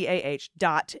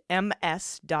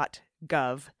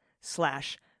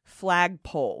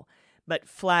 mdah.ms.gov/flagpole, but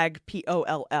flag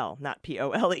POLL, not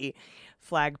POLE,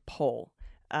 flagpole,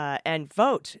 and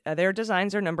vote. Their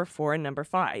designs are number 4 and number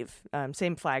 5,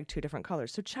 same flag, 2 different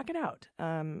colors. So check it out.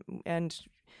 And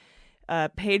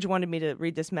Paige wanted me to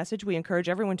read this message. We encourage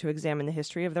everyone to examine the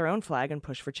history of their own flag and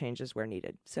push for changes where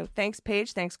needed. So thanks,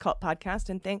 Paige. Thanks, Cult Podcast,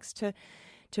 and thanks to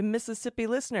Mississippi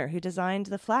listener who designed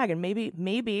the flag. And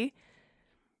maybe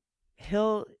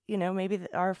he'll, maybe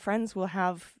our friends will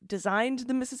have designed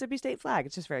the Mississippi state flag.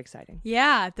 It's just very exciting.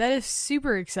 Yeah, that is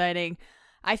super exciting.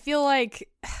 I feel like,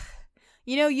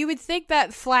 you would think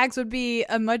that flags would be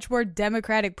a much more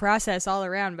democratic process all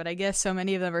around, but I guess so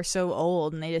many of them are so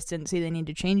old and they just didn't see the need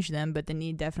to change them, but the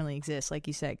need definitely exists, like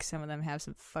you said, 'cause some of them have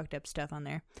some fucked up stuff on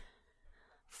there.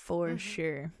 For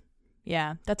sure.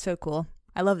 Yeah, that's so cool.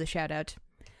 I love the shout out.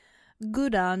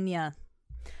 Good on ya.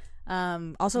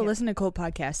 Also, listen to Cult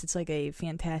Podcast. It's like a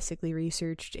fantastically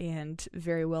researched and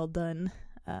very well done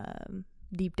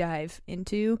deep dive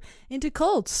into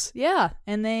cults. Yeah,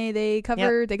 and they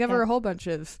cover a whole bunch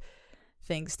of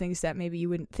things that maybe you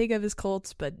wouldn't think of as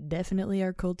cults, but definitely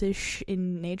are cultish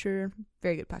in nature.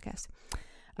 Very good podcast.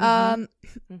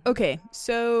 Okay,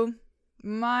 so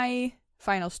my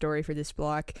final story for this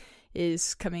block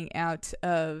is coming out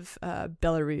of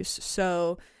Belarus.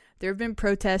 So there have been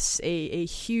protests, a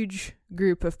huge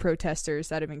group of protesters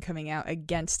that have been coming out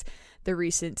against the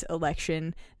recent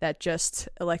election that just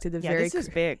elected the this is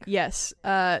big. Yes.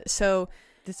 So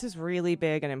this is really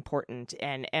big and important,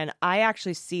 and I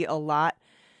actually see a lot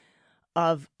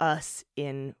of us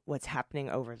in what's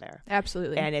happening over there.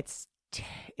 Absolutely. And it's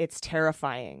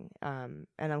terrifying. And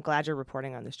I'm glad you're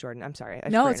reporting on this, Jordan. I'm sorry.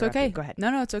 No, it's okay. Go ahead.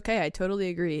 No, it's okay. I totally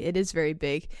agree. It is very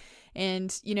big.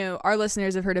 And, our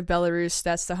listeners have heard of Belarus.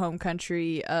 That's the home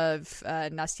country of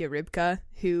Nastya Rybka,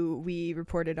 who we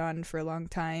reported on for a long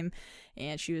time.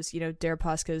 And she was,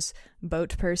 Deripaska's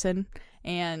boat person.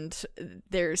 And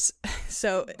there's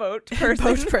boat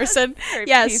person. Very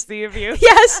Yes. PC of you.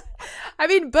 Yes. I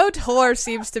mean, boat whore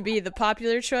seems to be the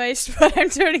popular choice, but I'm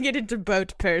turning it into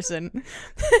boat person.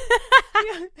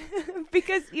 Yeah.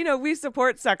 Because, we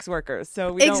support sex workers,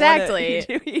 so we exactly.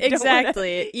 don't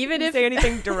exactly. Even if say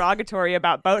anything derogatory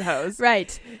about boat hoes.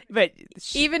 Right. But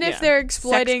even if they're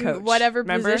exploiting whatever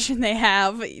position they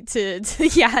have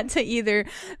to either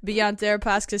be on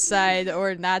Deripaska's side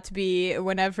or not be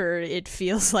whenever it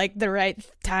feels like the right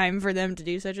time for them to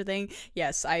do such a thing.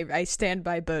 Yes, I stand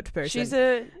by boat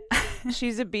person.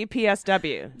 She's a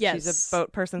BPSW. Yes. She's a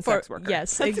boat person sex worker.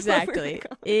 Yes, That's what we're exactly. gonna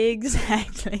call it.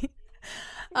 Exactly.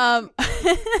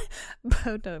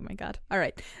 But, oh my god. All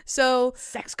right. So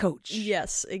Sex coach.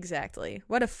 yes, exactly.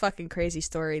 What a fucking crazy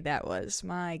story that was.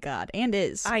 My god. And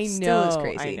is. I Still is know,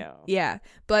 crazy. I know. Yeah.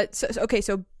 But so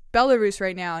Belarus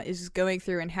right now is going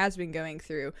through and has been going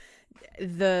through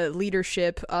the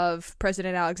leadership of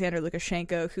President Alexander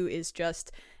Lukashenko, who is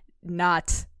just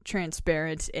not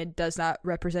transparent and does not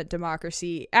represent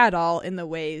democracy at all in the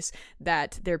ways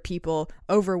that their people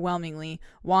overwhelmingly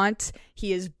want.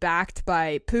 He is backed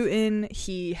by Putin.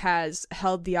 He has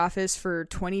held the office for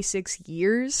 26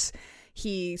 years.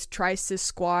 He tries to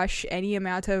squash any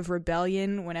amount of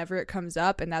rebellion whenever it comes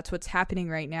up, and that's what's happening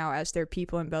right now as their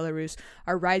people in Belarus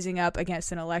are rising up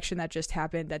against an election that just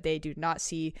happened that they do not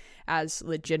see as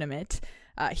legitimate.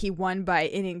 He won by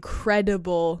an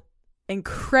incredible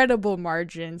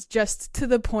margins, just to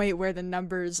the point where the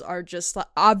numbers are just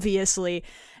obviously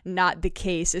not the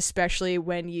case, especially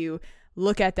when you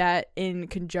look at that in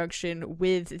conjunction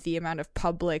with the amount of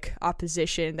public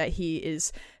opposition that he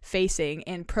is facing.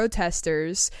 And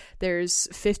protesters, there's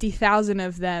 50,000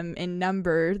 of them in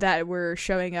number that were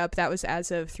showing up. That was as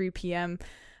of 3 p.m.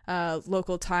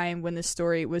 Local time when the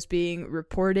story was being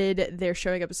reported. They're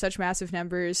showing up in such massive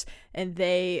numbers, and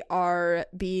they are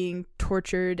being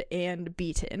tortured and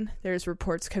beaten. There's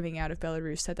reports coming out of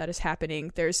Belarus that is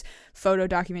happening. There's photo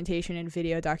documentation and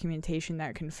video documentation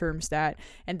that confirms that,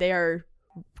 and they are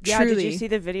truly... Did you see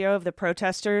the video of the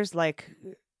protesters like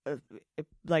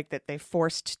that they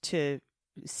forced to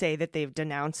say that they've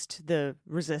denounced the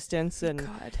resistance? And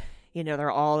God. You know,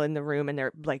 they're all in the room, and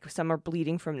they're like, some are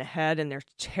bleeding from the head, and they're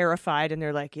terrified, and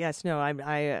they're like, yes, no,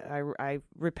 I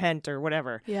repent, or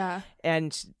whatever. Yeah.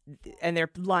 And they're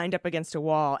lined up against a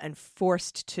wall and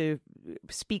forced to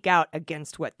speak out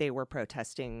against what they were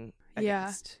protesting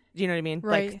against. You know what I mean?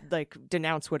 Right. Like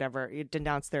denounce whatever. You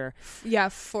denounce their their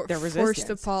resistance. forced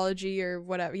apology or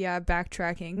whatever. Yeah,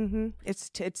 backtracking. Mm-hmm.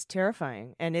 It's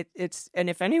terrifying, and and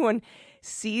if anyone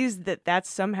sees that that's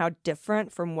somehow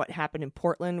different from what happened in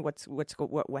Portland, what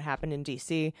happened in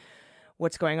DC,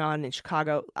 what's going on in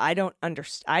Chicago, I don't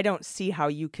see how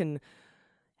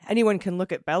anyone can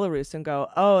look at Belarus and go,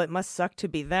 oh, it must suck to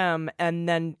be them, and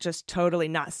then just totally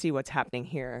not see what's happening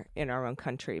here in our own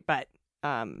country. But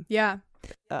yeah.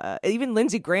 Even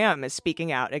Lindsey Graham is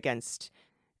speaking out against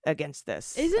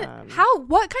this. Is it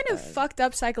what kind of fucked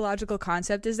up psychological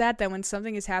concept is that when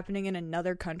something is happening in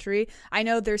another country, I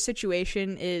know their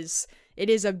situation is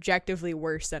objectively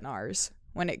worse than ours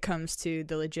when it comes to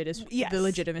the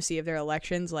legitimacy of their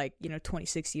elections. Like,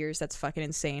 26 years, that's fucking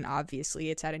insane. Obviously,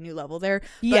 it's at a new level there.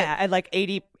 Yeah, at like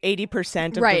 80%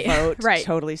 of the vote, right.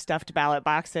 Totally stuffed ballot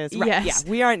boxes. Right. Yes. Yeah,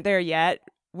 we aren't there yet.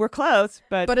 We're close,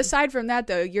 but aside from that,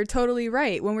 though, you're totally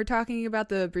right. When we're talking about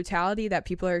the brutality that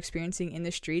people are experiencing in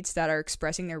the streets that are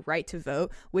expressing their right to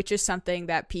vote, which is something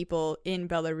that people in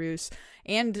Belarus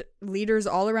and leaders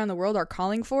all around the world are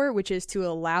calling for, which is to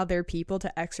allow their people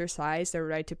to exercise their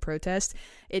right to protest.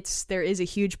 There is a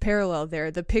huge parallel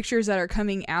there. The pictures that are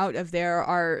coming out of there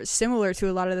are similar to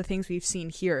a lot of the things we've seen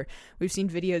here. We've seen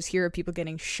videos here of people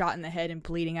getting shot in the head and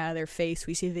bleeding out of their face.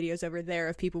 We see videos over there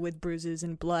of people with bruises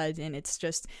and blood, and it's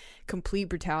just complete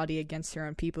brutality against their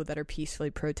own people that are peacefully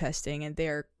protesting, and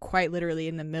they're quite literally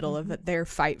in the middle of their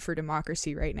fight for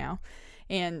democracy right now.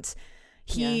 And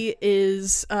he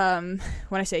is, when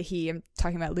I say he, I'm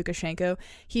talking about Lukashenko.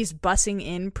 He's bussing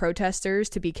in protesters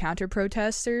to be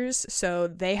counter-protesters. So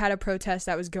they had a protest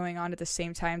that was going on at the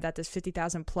same time that this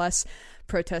 50,000 plus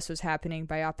protest was happening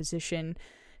by opposition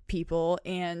people,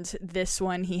 and this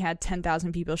one he had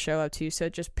 10,000 people show up to, so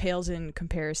it just pales in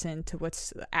comparison to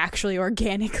what's actually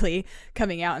organically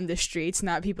coming out in the streets,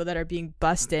 not people that are being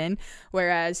bussed in,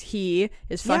 wheras he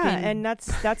is fucking... Yeah, and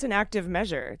that's an active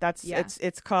measure.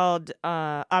 It's called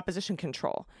opposition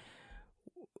control.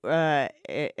 And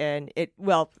it,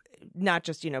 well, not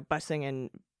just, bussing in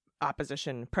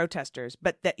opposition protesters,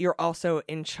 but that you're also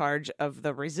in charge of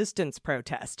the resistance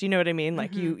protest. You know what I mean?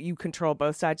 Like you control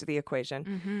both sides of the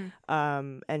equation.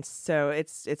 And so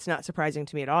it's not surprising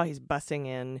to me at all. He's bussing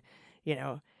in,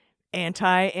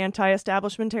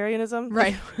 anti-establishmentarianism,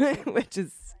 right? Which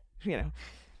is,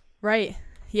 right.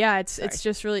 Yeah, it's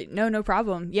just really no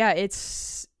problem. Yeah,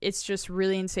 it's just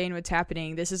really insane what's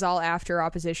happening. This is all after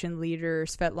opposition leader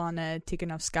Svetlana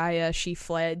Tikhanovskaya. She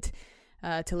fled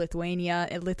to Lithuania,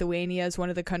 and Lithuania is one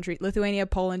of the countries. Lithuania,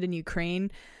 Poland, and Ukraine.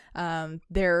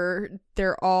 They're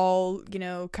all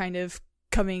kind of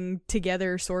coming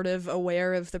together, sort of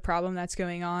aware of the problem that's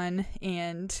going on,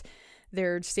 and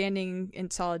they're standing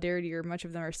in solidarity, or much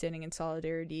of them are standing in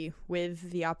solidarity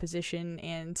with the opposition,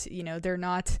 and they're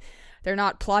not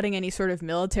plotting any sort of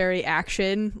military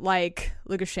action like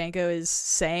Lukashenko is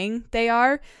saying they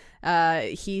are.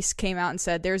 He came out and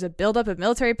said there's a buildup of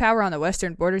military power on the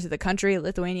western borders of the country.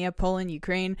 Lithuania, Poland,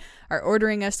 Ukraine are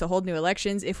ordering us to hold new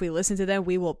elections. If we listen to them,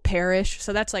 we will perish.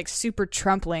 So that's like super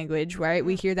Trump language, right?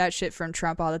 We hear that shit from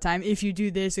Trump all the time. If you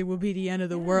do this, it will be the end of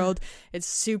the world. It's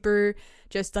super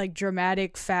just like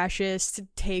dramatic fascist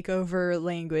takeover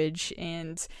language.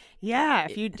 And yeah,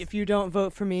 if you don't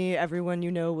vote for me, everyone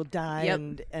will die,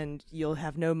 and you'll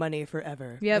have no money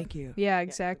forever. Yep. Thank you. Yeah,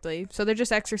 exactly. So they're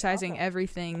just exercising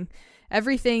everything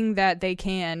that they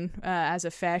can as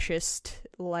a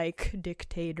fascist-like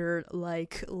dictator,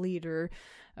 like leader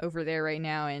over there right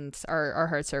now, and our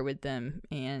hearts are with them,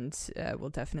 and we'll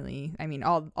definitely,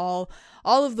 all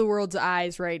of the world's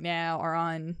eyes right now are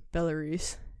on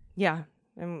Belarus. Yeah.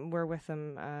 And we're with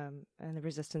them and the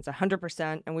resistance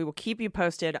 100%. And we will keep you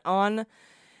posted on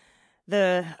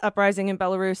the uprising in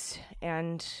Belarus.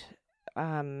 And,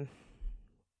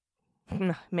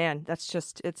 man, that's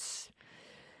just, it's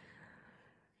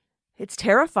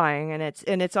terrifying. And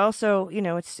it's also,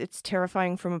 it's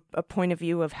terrifying from a point of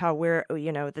view of how we're,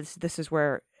 this is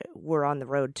where we're on the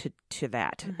road to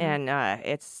that. Mm-hmm. And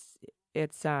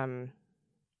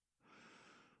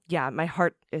yeah, my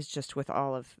heart is just with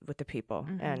the people,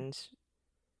 mm-hmm.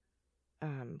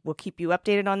 and we'll keep you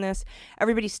updated on this.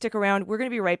 Everybody stick around. We're going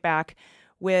to be right back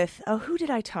with, who did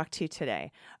I talk to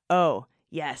today? Oh,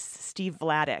 yes, Steve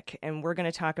Vladeck. And we're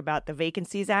going to talk about the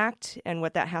Vacancies Act and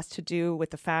what that has to do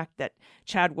with the fact that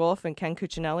Chad Wolf and Ken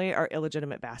Cuccinelli are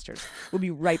illegitimate bastards. We'll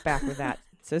be right back with that,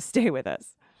 so stay with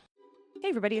us. Hey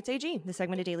everybody, it's AG. This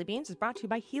segment of Daily Beans is brought to you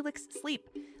by Helix Sleep.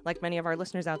 Like many of our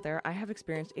listeners out there, I have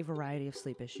experienced a variety of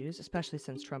sleep issues, especially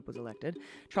since Trump was elected.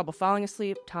 Trouble falling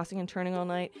asleep, tossing and turning all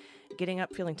night, getting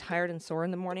up feeling tired and sore in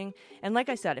the morning. And like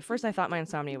I said, at first I thought my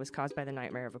insomnia was caused by the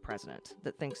nightmare of a president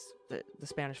that thinks that the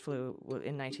Spanish flu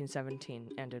in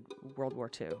 1917 ended World War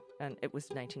II. And it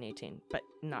was 1918, but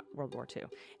not World War II.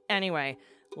 Anyway,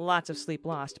 lots of sleep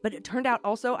lost. But it turned out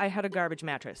also I had a garbage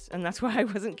mattress, and that's why I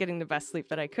wasn't getting the best sleep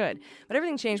that I could. But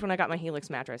everything changed when I got my Helix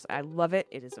mattress. I love it.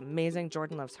 It is amazing.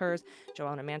 Jordan loves hers.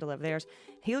 Joelle and Amanda love theirs.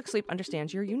 Helix Sleep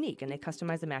understands you're unique, and they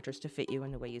customize the mattress to fit you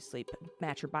and the way you sleep,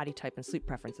 match your body type and sleep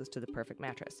preferences to the perfect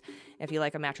mattress. If you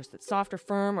like a mattress that's soft or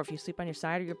firm, or if you sleep on your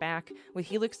side or your back, with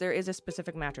Helix there is a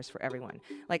specific mattress for everyone.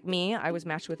 Like me, I was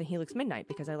matched with a Helix Midnight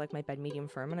because I like my bed medium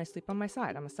firm and I sleep on my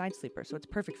side. I'm a side sleeper, so it's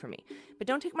perfect for me. But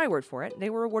don't take my word for it. They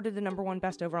were awarded the #1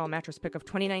 best overall mattress pick of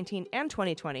 2019 and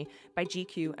 2020 by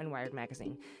GQ and Wired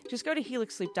Magazine. Just go to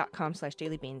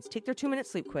helixsleep.com/dailybeans, take their 2-minute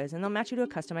sleep quiz, and they'll match you to a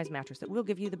customized mattress that will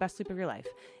give you the best sleep of your life.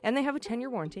 And they have a 10-year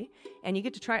warranty, and you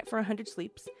get to try it for 100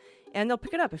 sleeps, and they'll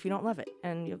pick it up if you don't love it,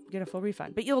 and you'll get a full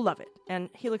refund. But you'll love it. And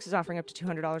Helix is offering up to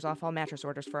 $200 off all mattress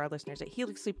orders for our listeners at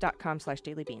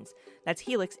helixsleep.com/dailybeans. That's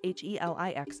Helix,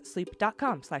 HELIX,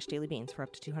 sleep.com/dailybeans for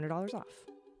up to $200 off.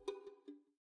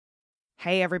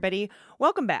 Hey, everybody.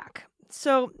 Welcome back.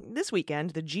 So this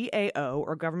weekend, the GAO,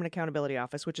 or Government Accountability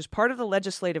Office, which is part of the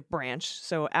legislative branch,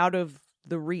 so out of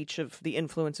the reach of the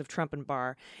influence of Trump and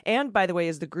Barr, and, by the way,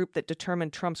 is the group that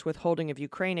determined Trump's withholding of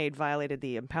Ukraine aid violated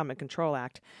the Impoundment Control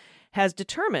Act, has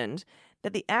determined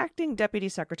that the acting deputy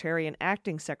secretary and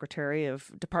acting secretary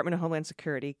of Department of Homeland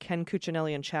Security, Ken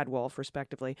Cuccinelli and Chad Wolf,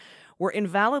 respectively, were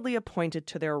invalidly appointed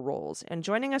to their roles. And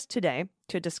joining us today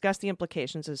to discuss the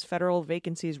implications is Federal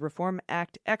Vacancies Reform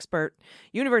Act expert,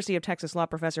 University of Texas law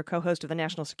professor, co-host of the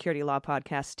National Security Law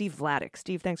podcast, Steve Vladeck.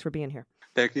 Steve, thanks for being here.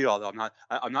 Thank you. Although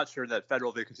I'm not sure that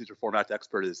Federal Vacancies Reform Act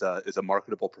expert is a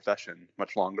marketable profession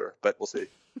much longer, but we'll see.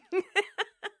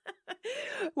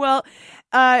 Well,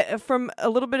 from a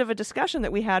little bit of a discussion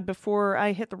that we had before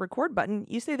I hit the record button,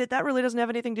 you say that really doesn't have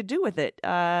anything to do with it.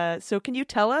 So can you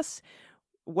tell us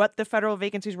what the Federal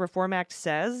Vacancies Reform Act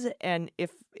says and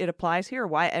if it applies here?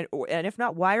 Why, and if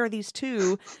not, why are these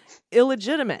two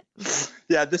illegitimate?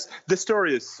 Yeah, this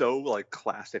story is so like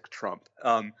classic Trump.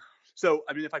 So,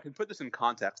 I mean, if I can put this in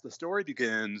context, the story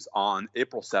begins on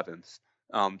April 7th.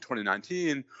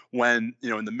 2019, when,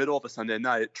 in the middle of a Sunday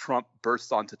night, Trump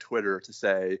bursts onto Twitter to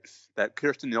say that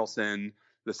Kirstjen Nielsen,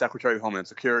 the Secretary of Homeland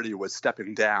Security, was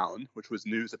stepping down, which was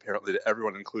news apparently to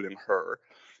everyone, including her,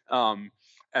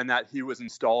 and that he was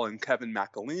installing Kevin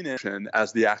McAleenan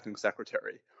as the acting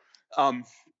secretary.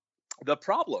 The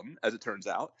problem, as it turns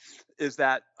out, is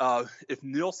that if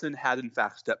Nielsen had in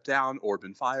fact stepped down or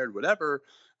been fired, whatever,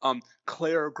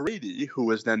 Claire Grady, who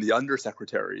was then the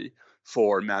undersecretary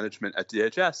for management at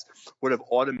DHS, would have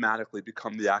automatically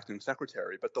become the acting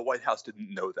secretary. But the White House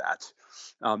didn't know that.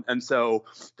 And so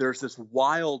there's this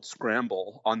wild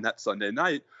scramble on that Sunday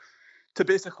night to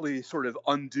basically sort of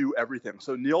undo everything.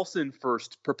 So Nielsen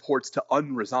first purports to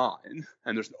unresign,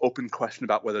 and there's an open question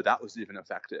about whether that was even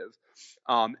effective.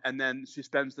 And then she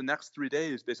spends the next 3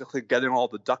 days basically getting all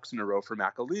the ducks in a row for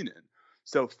McAleenan.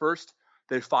 So first,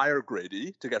 they fire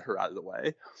Grady to get her out of the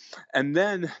way. And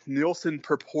then Nielsen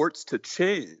purports to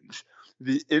change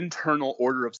the internal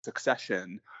order of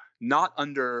succession, not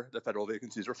under the Federal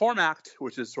Vacancies Reform Act,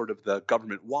 which is sort of the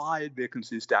government-wide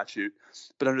vacancy statute,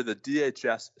 but under the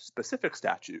DHS specific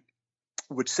statute,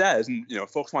 which says, and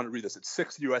folks want to read this, it's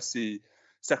 6 USC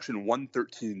section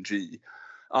 113G.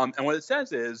 And what it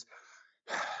says is,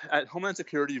 at Homeland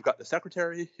Security, you've got the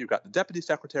secretary, you've got the deputy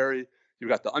secretary, you've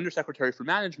got the undersecretary for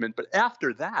management, but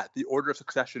after that, the order of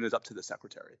succession is up to the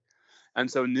secretary. And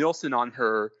so Nielsen, on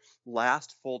her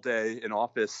last full day in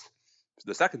office,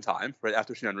 the second time, right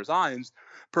after she unresigns,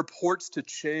 purports to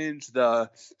change the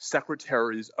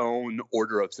secretary's own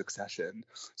order of succession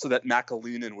so that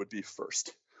McAleenan would be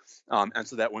first. And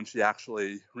so that when she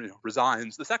actually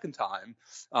resigns the second time,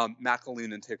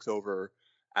 McAleenan takes over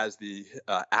as the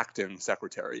acting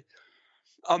secretary.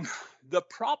 The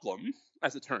problem,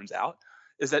 as it turns out,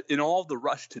 is that in all the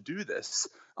rush to do this,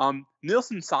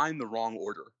 Nielsen signed the wrong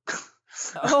order.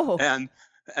 Oh.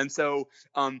 And so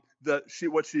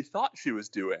what she thought she was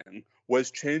doing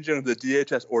was changing the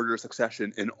DHS order of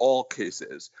succession in all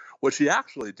cases. What she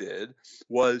actually did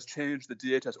was change the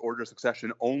DHS order of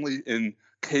succession only in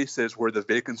cases where the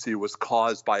vacancy was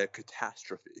caused by a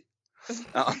catastrophe.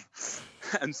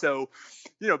 And so,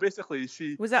 basically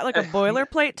she... Was that like a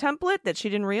boilerplate template that she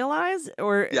didn't realize?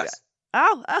 Or Yes.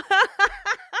 Oh.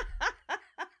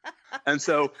 And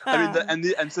so,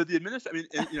 the administration.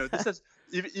 This has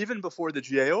even before the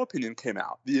GAO opinion came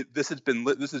out. This is being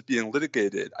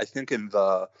litigated, I think, in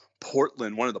one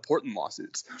of the Portland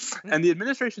lawsuits. And the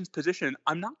administration's position,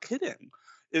 I'm not kidding,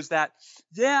 is that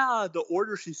the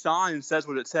order she signed says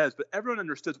what it says, but everyone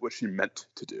understood what she meant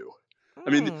to do. I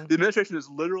mean, the administration is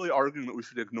literally arguing that we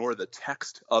should ignore the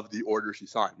text of the order she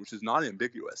signed, which is not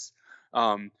ambiguous,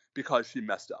 because she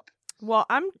messed up. Well,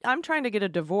 I'm trying to get a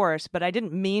divorce, but I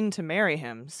didn't mean to marry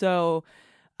him, so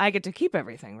I get to keep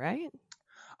everything, right?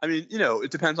 I mean,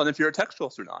 it depends on if you're a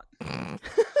textualist or not.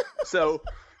 So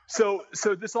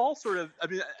this all sort of, I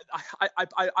mean,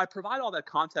 I provide all that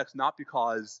context not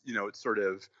because it's sort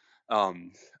of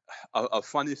a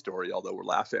funny story, although we're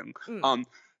laughing.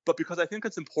 But because I think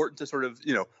it's important to sort of,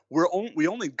 we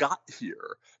only got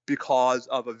here because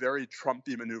of a very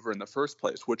Trumpy maneuver in the first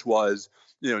place, which was,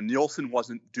 Nielsen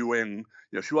wasn't doing,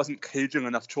 she wasn't caging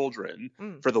enough children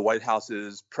for the White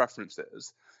House's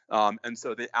preferences. And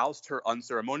so they oust her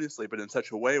unceremoniously, but in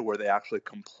such a way where they actually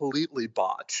completely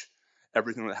botch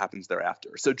everything that happens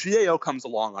thereafter. So GAO comes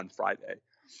along on Friday,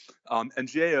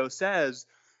 and GAO says,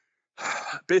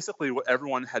 basically what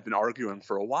everyone had been arguing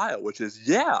for a while, which is,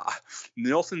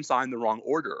 Nielsen signed the wrong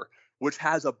order, which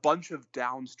has a bunch of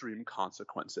downstream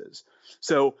consequences.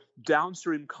 So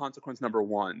downstream consequence number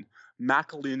one,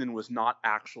 McAleenan was not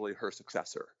actually her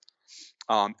successor.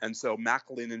 And so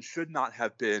McAleenan should not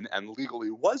have been, and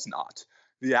legally was not,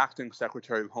 the acting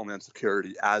Secretary of Homeland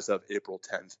Security as of April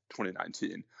 10th,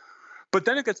 2019. But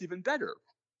then it gets even better,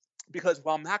 because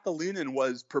while McAleenan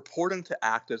was purporting to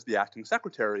act as the acting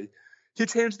secretary, he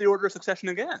changed the order of succession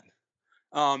again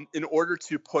in order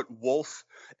to put Wolf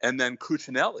and then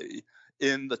Cuccinelli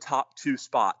in the top two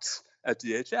spots at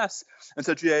DHS. And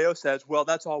so GAO says, well,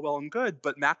 that's all well and good,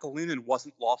 but McAleenan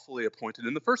wasn't lawfully appointed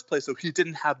in the first place, so he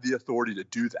didn't have the authority to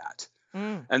do that.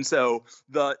 And so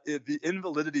the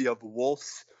invalidity of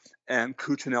Wolf's and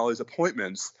Cuccinelli's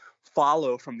appointments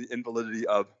follow from the invalidity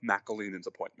of McAleenan's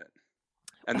appointment.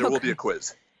 And there will be a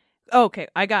quiz. Okay,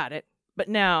 I got it. But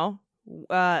now,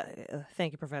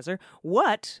 thank you, Professor.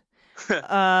 What?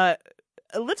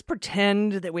 Let's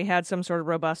pretend that we had some sort of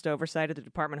robust oversight of the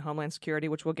Department of Homeland Security,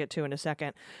 which we'll get to in a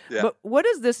second. Yeah. But what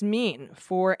does this mean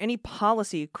for any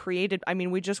policy created? I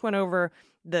mean, we just went over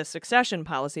the succession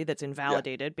policy that's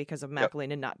invalidated because of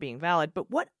McAleenan not being valid.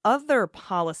 But what other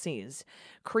policies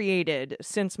created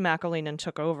since McAleenan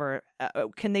took over?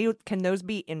 Can those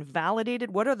be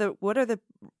invalidated?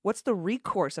 What's the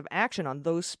recourse of action on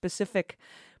those specific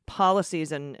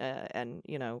policies and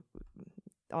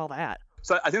all that?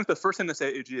 So I think the first thing to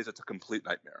say, AG, is it's a complete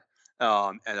nightmare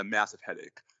and a massive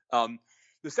headache.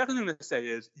 The second thing to say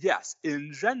is, yes,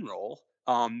 in general,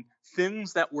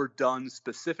 things that were done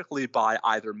specifically by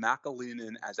either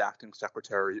McAleenan as acting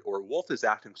secretary or Wolf as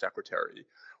acting secretary,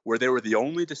 where they were the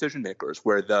only decision makers,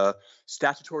 where the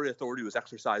statutory authority was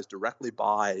exercised directly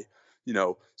by,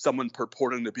 someone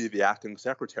purporting to be the acting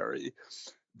secretary,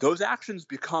 those actions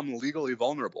become legally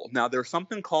vulnerable. Now, there's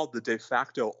something called the de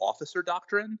facto officer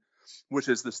doctrine, which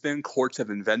is this thing courts have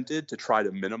invented to try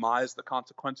to minimize the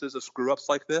consequences of screw-ups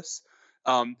like this.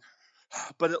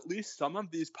 But at least some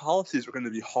of these policies are going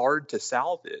to be hard to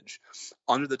salvage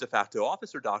under the de facto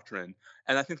officer doctrine.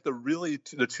 And I think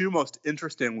the two most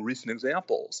interesting recent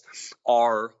examples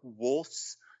are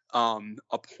Wolf's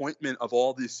appointment of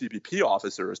all these CBP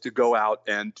officers to go out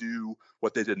and do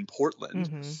what they did in Portland,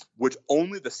 which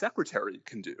only the secretary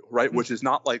can do, right? Which is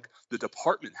not like the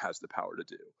department has the power to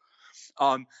do.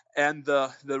 And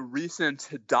the recent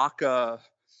DACA,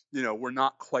 we're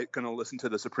not quite going to listen to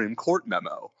the Supreme Court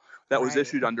memo that was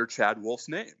issued under Chad Wolf's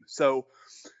name. So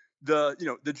the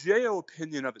GAO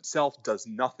opinion of itself does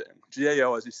nothing.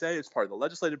 GAO, as you say, is part of the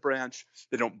legislative branch.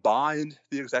 They don't bind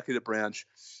the executive branch,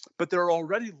 but there are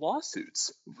already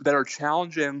lawsuits that are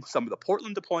challenging some of the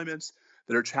Portland deployments,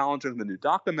 that are challenging the new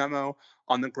DACA memo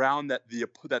on the ground that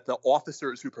the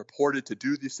officers who purported to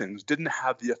do these things didn't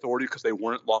have the authority because they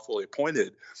weren't lawfully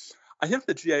appointed. I think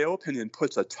the GAO opinion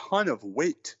puts a ton of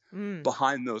weight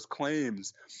behind those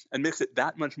claims and makes it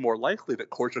that much more likely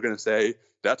that courts are going to say,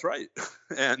 that's right,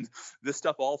 and this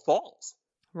stuff all falls.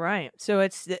 Right. So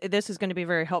this is going to be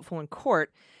very helpful in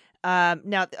court.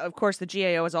 Now, of course, the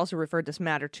GAO has also referred this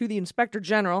matter to the Inspector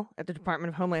General at the Department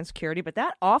of Homeland Security, but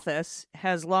that office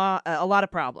has a lot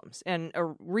of problems and a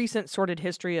recent sordid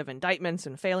history of indictments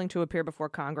and failing to appear before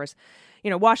Congress.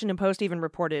 Washington Post even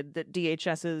reported that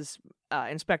DHS's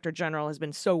Inspector General has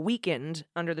been so weakened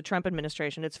under the Trump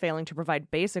administration, it's failing to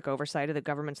provide basic oversight of the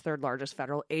government's third largest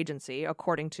federal agency,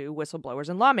 according to whistleblowers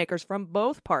and lawmakers from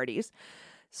both parties.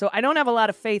 So I don't have a lot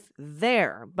of faith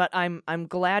there, but I'm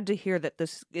glad to hear that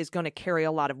this is going to carry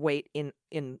a lot of weight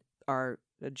in our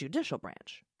judicial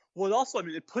branch. Well, also,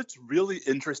 it puts really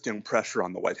interesting pressure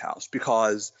on the White House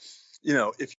because,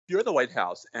 if you're the White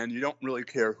House and you don't really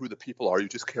care who the people are, you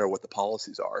just care what the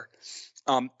policies are.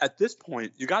 At this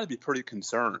point, you got to be pretty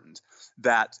concerned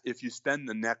that if you spend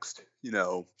the next,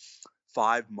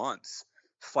 5 months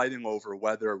fighting over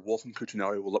whether Wolf and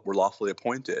Cuccinelli were lawfully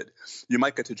appointed, you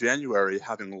might get to January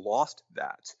having lost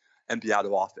that and be out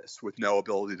of office with no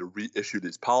ability to reissue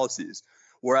these policies.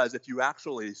 Whereas if you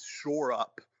actually shore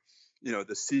up,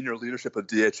 the senior leadership of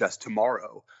DHS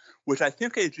tomorrow, which I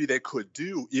think, AG, they could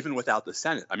do even without the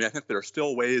Senate. I think there are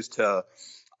still ways to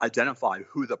identify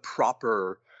who the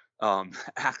proper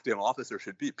acting officer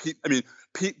should be.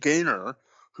 Pete Gaynor,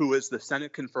 who is the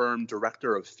Senate-confirmed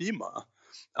director of FEMA,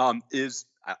 is,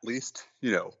 at least,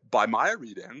 by my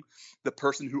reading, the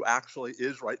person who actually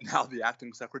is right now the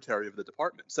acting secretary of the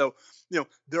department. So,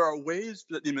 there are ways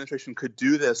that the administration could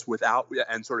do this without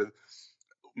and sort of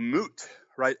moot,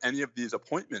 right, any of these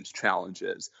appointments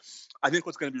challenges. I think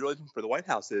what's going to be really important for the White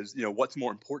House is, what's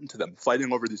more important to them,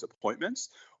 fighting over these appointments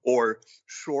or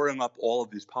shoring up all of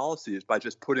these policies by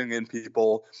just putting in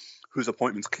people whose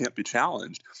appointments can't be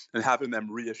challenged and having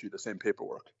them reissue the same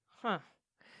paperwork. Huh.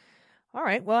 All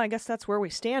right. Well, I guess that's where we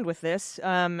stand with this.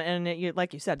 And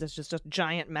like you said, this is just a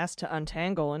giant mess to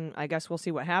untangle, and I guess we'll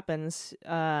see what happens.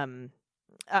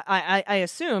 I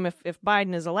assume if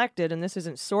Biden is elected and this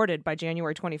isn't sorted by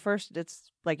January 21st,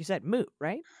 it's, like you said, moot,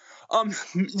 right?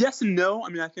 Yes and no.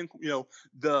 I think,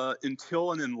 the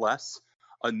until and unless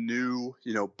a new,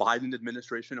 Biden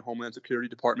administration Homeland Security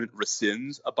Department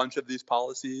rescinds a bunch of these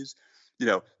policies,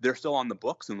 they're still on the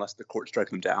books unless the court strike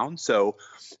them down. So,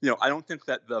 I don't think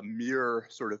that the mere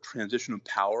sort of transition of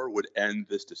power would end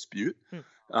this dispute.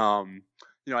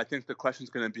 I think the question is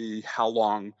going to be how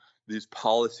long these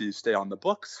policies stay on the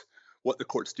books, what the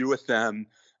courts do with them.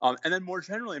 And then more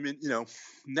generally,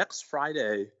 next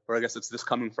Friday, or I guess it's this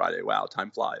coming Friday. Wow,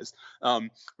 time flies.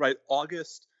 Right.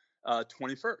 August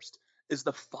 21st is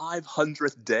the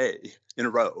 500th day in a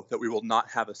row that we will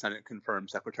not have a Senate-confirmed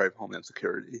Secretary of Homeland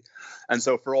Security. And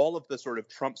so for all of the sort of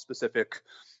Trump-specific,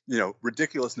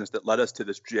 ridiculousness that led us to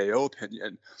this GAO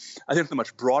opinion, I think the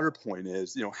much broader point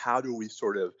is, how do we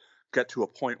sort of get to a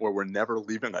point where we're never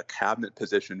leaving a cabinet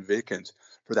position vacant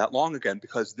for that long again,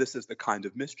 because this is the kind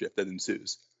of mischief that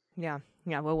ensues. Yeah.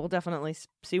 Well, we'll definitely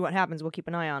see what happens. We'll keep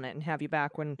an eye on it and have you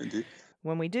back when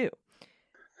we do.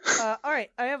 All right.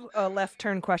 I have a left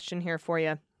turn question here for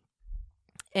you.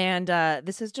 And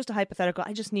this is just a hypothetical.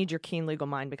 I just need your keen legal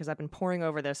mind because I've been poring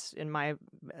over this in my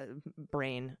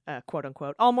brain, quote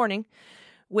unquote, all morning,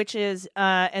 which is,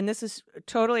 and this is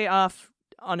totally off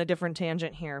on a different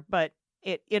tangent here, but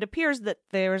it appears that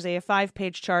there's a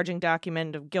 5-page charging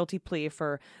document of guilty plea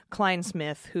for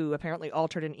Kleinsmith, who apparently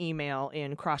altered an email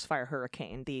in Crossfire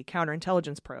Hurricane, the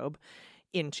counterintelligence probe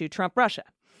into Trump Russia.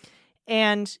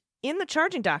 And in the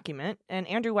charging document, and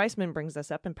Andrew Weissman brings this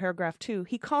up in paragraph 2,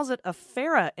 he calls it a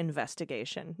FARA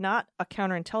investigation, not a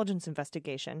counterintelligence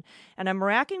investigation. And I'm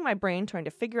racking my brain trying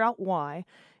to figure out why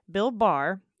Bill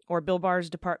Barr, or Bill Barr's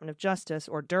Department of Justice,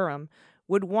 or Durham,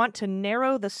 would want to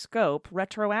narrow the scope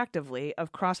retroactively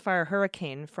of Crossfire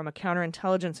Hurricane from a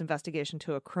counterintelligence investigation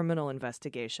to a criminal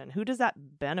investigation. Who does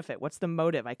that benefit? What's the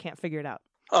motive? I can't figure it out.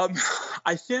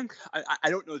 I think I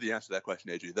don't know the answer to that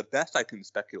question, AG. The best I can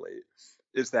speculate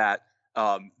is that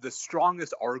the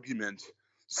strongest argument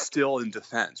still in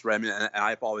defense, right? I mean, and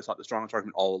I've always thought the strongest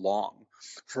argument all along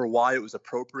for why it was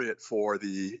appropriate for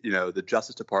the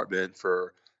Justice Department,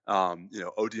 for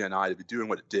ODNI to be doing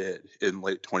what it did in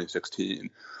late 2016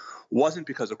 wasn't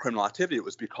because of criminal activity. It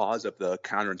was because of the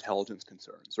counterintelligence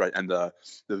concerns, right? And the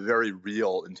very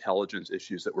real intelligence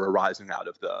issues that were arising out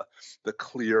of the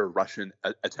clear Russian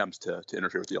attempts to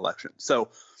interfere with the election. So,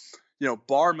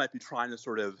 Barr might be trying to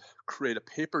sort of create a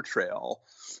paper trail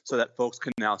so that folks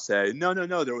can now say, no,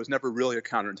 there was never really a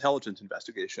counterintelligence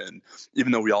investigation,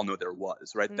 even though we all know there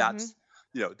was, right? Mm-hmm.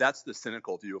 That's the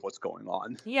cynical view of what's going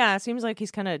on. Yeah, it seems like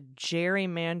he's kind of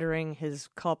gerrymandering his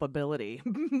culpability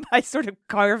by sort of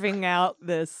carving out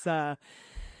this, the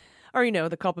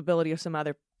culpability of some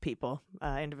other people,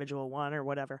 individual one or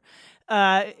whatever.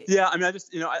 Yeah, I mean, I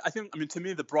think, to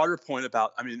me, the broader point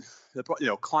about,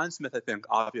 Kleinsmith, I think,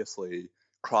 obviously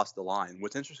crossed the line.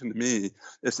 What's interesting to me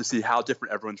is to see how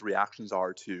different everyone's reactions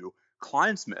are to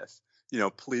Kleinsmith,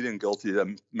 pleading guilty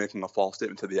to making a false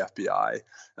statement to the FBI,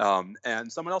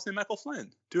 and someone else named Michael Flynn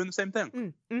doing the same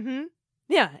thing. Mm-hmm.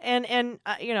 Yeah, and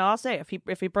I'll say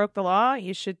if he broke the law,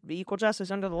 he should be equal justice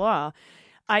under the law.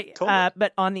 Totally.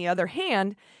 But on the other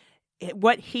hand,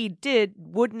 what he did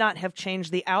would not have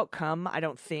changed the outcome, I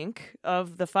don't think,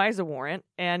 of the FISA warrant.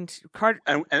 And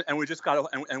we just got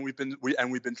we've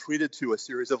been treated to a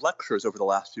series of lectures over the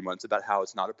last few months about how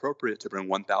it's not appropriate to bring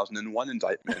 1001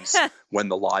 indictments when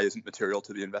the lie isn't material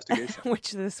to the investigation,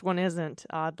 which this one isn't,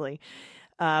 oddly.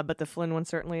 But the Flynn one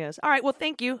certainly is. All right. Well,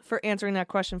 thank you for answering that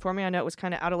question for me. I know it was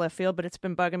kind of out of left field, but it's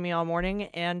been bugging me all morning.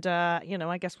 And,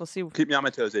 I guess we'll see. Keep me on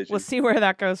my toes, AG. We'll see where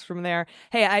that goes from there.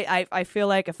 Hey, I feel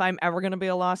like if I'm ever going to be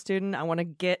a law student, I want to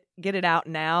get it out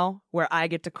now where I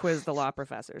get to quiz the law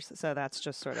professors. So that's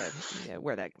just sort of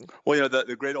where that. Well,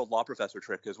 the great old law professor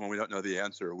trick is when we don't know the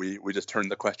answer, we just turn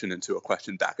the question into a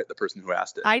question back at the person who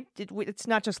asked it. It's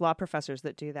not just law professors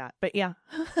that do that, but yeah.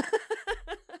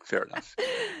 Fair enough.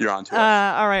 You're on to it.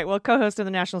 All right. Well, co-host of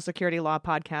the National Security Law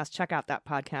Podcast. Check out that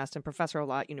podcast. And professor of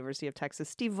law at University of Texas,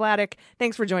 Steve Vladeck.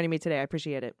 Thanks for joining me today. I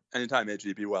appreciate it. Anytime,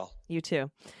 AG. Be well. You too.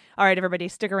 All right, everybody.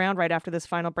 Stick around. Right after this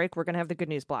final break, we're going to have the good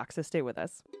news block. So stay with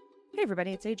us. Hey,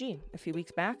 everybody. It's AG. A few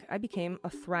weeks back, I became a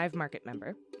Thrive Market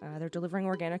member. They're delivering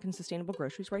organic and sustainable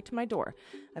groceries right to my door.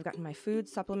 I've gotten my food,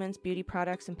 supplements, beauty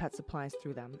products, and pet supplies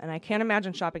through them. And I can't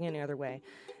imagine shopping any other way.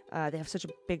 They have such a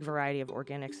big variety of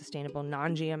organic, sustainable,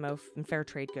 non-GMO, and fair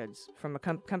trade goods from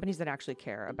companies that actually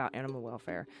care about animal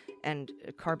welfare and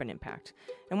carbon impact.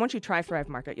 And once you try Thrive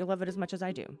Market, you'll love it as much as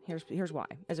I do. Here's why.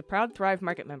 As a proud Thrive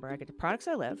Market member, I get the products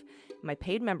I love. My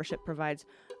paid membership provides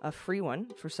a free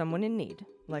one for someone in need,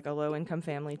 like a low-income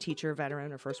family, teacher,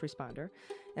 veteran, or first responder.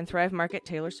 And Thrive Market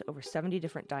tailors to over 70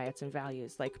 different diets and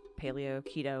values, like paleo,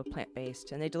 keto,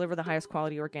 plant-based, and they deliver the highest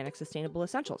quality organic, sustainable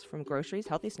essentials from groceries,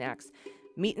 healthy snacks,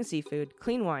 meat and seafood,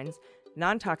 clean wines,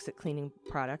 non-toxic cleaning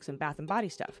products, and bath and body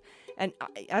stuff. And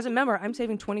as a member, I'm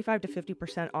saving 25 to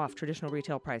 50% off traditional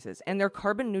retail prices, and their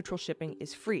carbon neutral shipping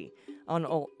is free on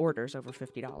all orders over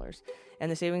 $50. And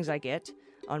the savings I get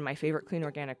on my favorite clean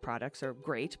organic products are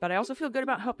great, but I also feel good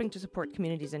about helping to support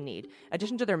communities in need. In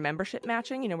addition to their membership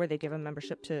matching, where they give a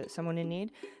membership to someone in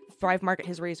need, Thrive Market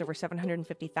has raised over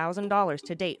 $750,000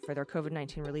 to date for their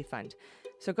COVID-19 relief fund.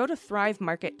 So go to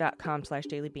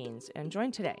thrivemarket.com/dailybeans and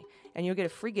join today, and you'll get a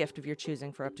free gift of your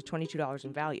choosing for up to $22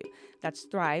 in value. That's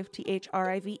Thrive,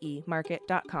 THRIVE,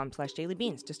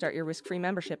 market.com/dailybeans to start your risk-free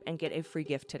membership and get a free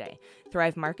gift today.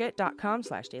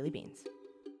 thrivemarket.com/dailybeans.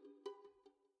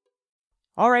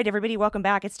 All right, everybody, welcome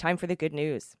back. It's time for the good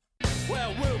news.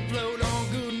 Well, we'll float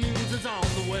on. Good news is on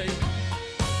the way.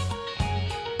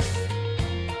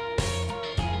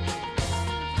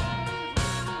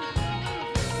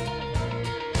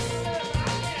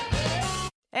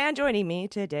 And joining me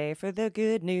today for the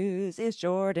good news is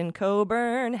Jordan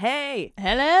Coburn. Hey!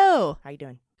 Hello. How you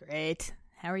doing? Great.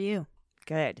 How are you?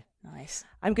 Good. Nice.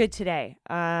 I'm good today.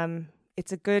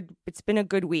 it's been a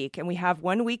good week, and we have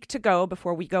 1 week to go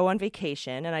before we go on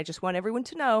vacation. And I just want everyone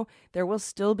to know there will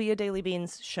still be a Daily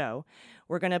Beans show.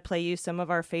 We're going to play you some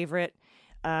of our favorite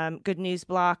good news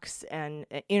blocks and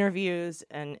interviews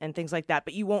and things like that.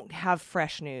 But you won't have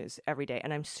fresh news every day.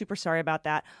 And I'm super sorry about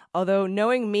that. Although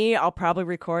knowing me, I'll probably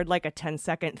record like a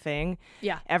 10-second thing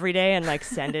every day and like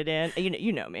send it in.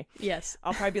 You know me. Yes.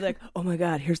 I'll probably be like, oh my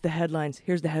God, here's the headlines.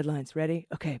 Ready?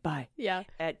 Okay, bye. Yeah.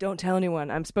 Don't tell anyone.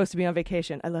 I'm supposed to be on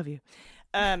vacation. I love you.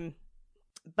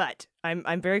 But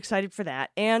I'm very excited for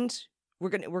that. And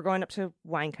we're going up to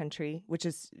wine country, which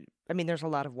is, I mean, there's a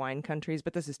lot of wine countries,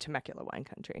 but this is Temecula wine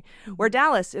country, where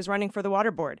Dallas is running for the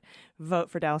water board. Vote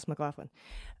for Dallas McLaughlin.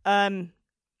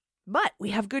 But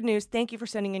we have good news. Thank you for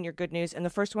sending in your good news. And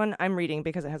the first one I'm reading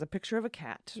because it has a picture of a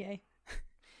cat. Yay.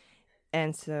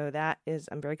 And so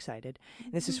I'm very excited.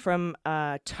 This is from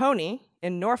Tony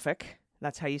in Norfolk.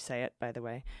 That's how you say it, by the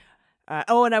way.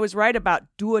 And I was right about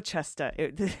Dorchester.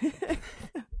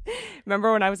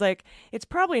 Remember when I was like, it's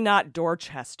probably not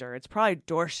Dorchester. It's probably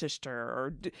Dorchester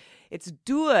or it's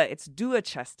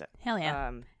Dorchester. Hell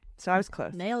yeah. So I was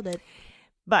close. Nailed it.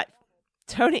 But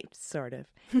Tony, sort of.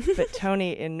 But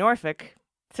Tony in Norfolk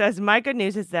says, my good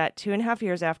news is that 2.5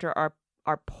 years after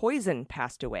our poison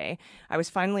passed away, I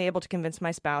was finally able to convince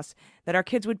my spouse that our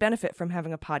kids would benefit from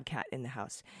having a podcat in the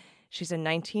house. She's a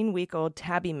 19-week-old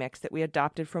tabby mix that we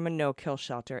adopted from a no-kill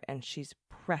shelter, and she's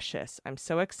precious. I'm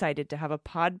so excited to have a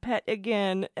pod pet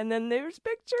again. And then there's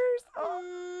pictures.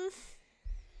 Oh.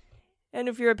 And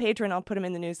if you're a patron, I'll put them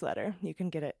in the newsletter. You can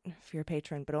get it if you're a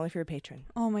patron, but only if you're a patron.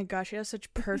 Oh my gosh, he has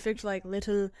such perfect, like,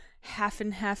 little half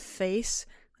and half face.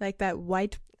 Like that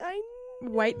white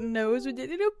nose with the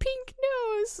little pink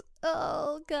nose.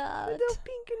 Oh, God. The little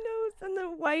pink nose and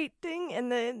the white thing and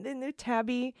the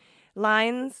tabby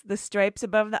lines, the stripes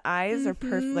above the eyes are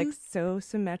perfect, like so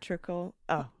symmetrical.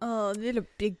 Oh, little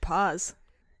big paws.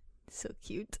 So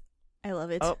cute. I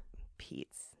love it. Oh,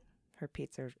 Pete's. Her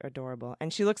Pete's are adorable.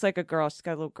 And she looks like a girl. She's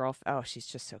got a little girl. Oh, she's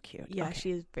just so cute. Yeah, okay.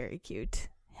 She is very cute.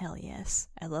 Hell yes.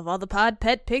 I love all the pod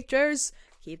pet pictures.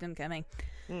 Keep them coming.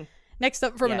 Next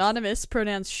up from Anonymous,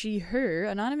 pronouns she, her.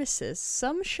 Anonymous says,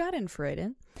 some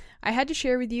schadenfreude. I had to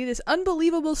share with you this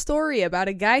unbelievable story about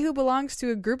a guy who belongs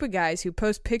to a group of guys who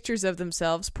post pictures of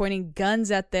themselves pointing guns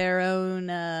at their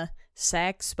own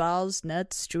sacks, balls,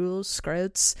 nuts, jewels,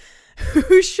 scrotes,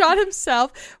 who shot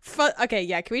himself. Okay,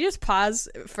 yeah, can we just pause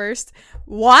first?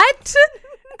 What?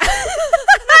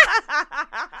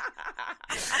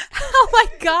 Oh my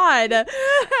God.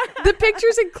 The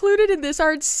pictures included in this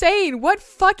are insane. What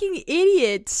fucking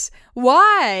idiots.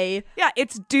 Why? Yeah,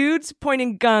 it's dudes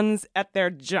pointing guns at their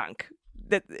junk.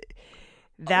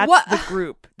 That's what? The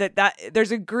group. That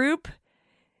there's a group.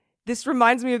 This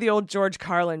reminds me of the old George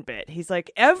Carlin bit. He's like,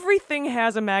 everything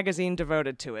has a magazine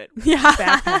devoted to it. Yeah.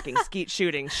 Backpacking, skeet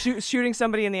shooting, shooting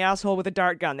somebody in the asshole with a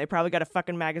dart gun. They probably got a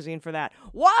fucking magazine for that.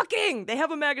 Walking! They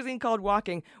have a magazine called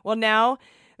Walking. Well, now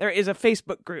there is a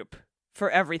Facebook group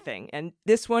for everything. And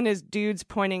this one is dudes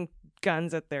pointing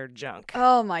guns at their junk.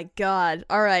 Oh my God.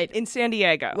 All right. In San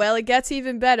Diego. Well, it gets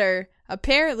even better.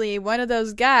 Apparently, one of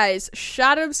those guys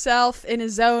shot himself in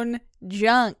his own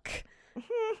junk.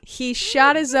 He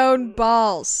shot his own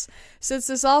balls. Since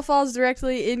this all falls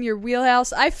directly in your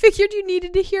wheelhouse, I figured you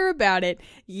needed to hear about it.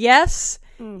 Yes.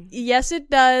 Yes, it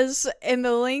does. And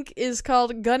the link is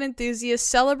called Gun Enthusiasts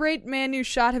Celebrate Man Who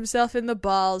Shot Himself in the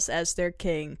Balls as Their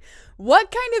King.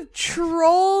 What kind of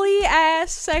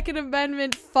trolly-ass Second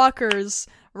Amendment fuckers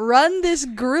run this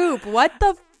group? What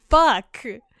the fuck?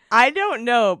 I don't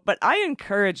know, but I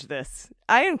encourage this.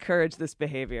 I encourage this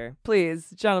behavior. Please,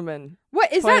 gentlemen,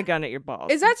 what is point that? A gun at your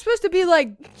balls. Is that supposed to be like,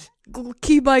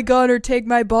 keep my gun or take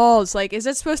my balls? Like, is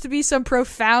that supposed to be some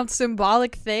profound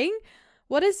symbolic thing?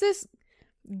 What is this?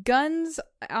 Guns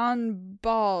on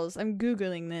balls. I'm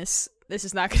Googling this. This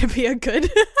is not going to be a good...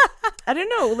 I don't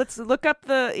know. Let's look up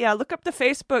the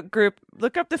Facebook group.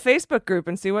 Look up the Facebook group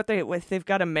and see if they've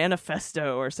got a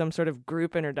manifesto or some sort of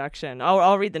group introduction.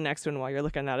 I'll read the next one while you're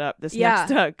looking that up. This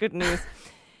next good news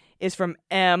is from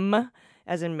M,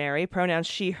 as in Mary, pronouns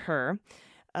she, her.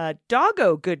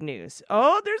 Doggo good news.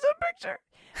 Oh, there's a picture.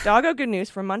 Doggo good news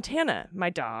from Montana. My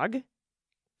dog,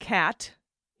 Cat,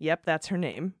 yep, that's her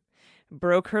name,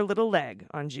 broke her little leg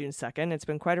on June 2nd. It's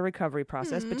been quite a recovery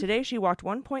process, but today she walked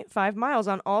 1.5 miles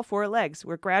on all four legs.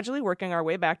 We're gradually working our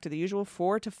way back to the usual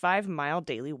 4 to 5 mile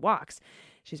daily walks.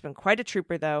 She's been quite a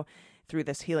trooper, though, through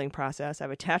this healing process.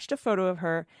 I've attached a photo of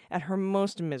her at her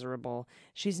most miserable.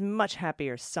 She's much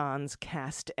happier, sans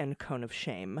caste and cone of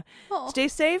shame. Aww. Stay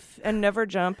safe and never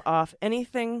jump off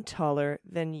anything taller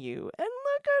than you. And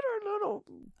look at her little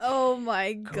oh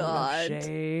my cone God. of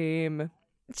shame.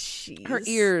 Jeez. Her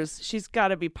ears, she's got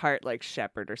to be part like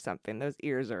shepherd or something. Those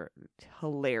ears are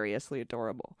hilariously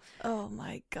adorable. Oh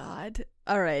my god.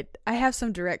 All right. I have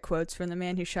some direct quotes from the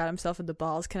man who shot himself in the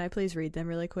balls. Can I please read them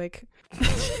really quick?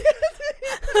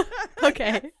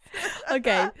 Okay.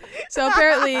 So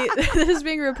apparently, this is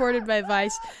being reported by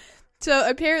Vice. So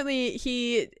apparently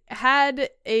he had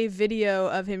a video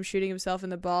of him shooting himself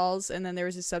in the balls, and then there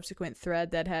was a subsequent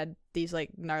thread that had these like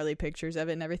gnarly pictures of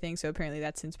it and everything. So apparently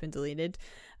that's since been deleted.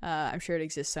 I'm sure it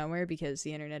exists somewhere because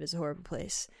the internet is a horrible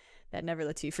place that never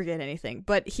lets you forget anything.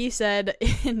 But he said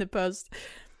in the post,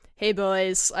 "Hey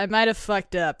boys, I might have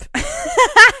fucked up."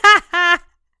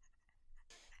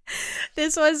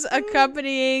 This was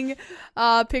accompanying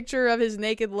a picture of his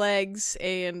naked legs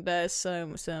and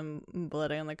some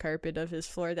blood on the carpet of his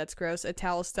floor. That's gross. A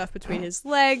towel stuffed between his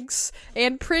legs,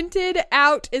 and printed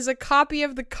out is a copy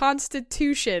of the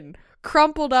Constitution,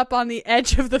 crumpled up on the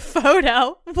edge of the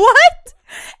photo. What?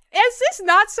 Is this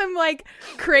not some like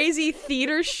crazy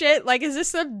theater shit? Like, is this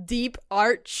some deep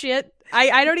art shit?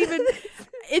 I don't even.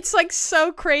 It's like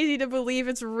so crazy to believe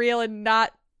it's real and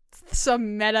not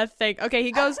some meta thing. Okay,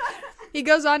 he goes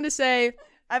on to say,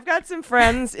 I've got some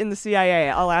friends in the CIA.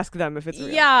 I'll ask them if it's real.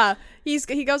 Yeah,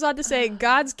 he goes on to say,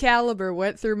 God's caliber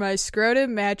went through my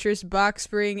scrotum, mattress, box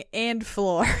spring, and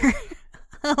floor.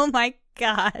 Oh my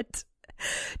god.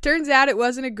 Turns out it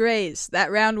wasn't a graze. That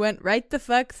round went right the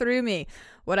fuck through me.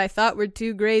 What I thought were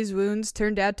 2 graze wounds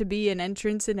turned out to be an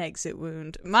entrance and exit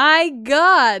wound. My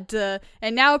god.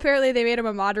 And now apparently they made him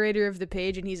a moderator of the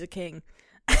page and he's a king.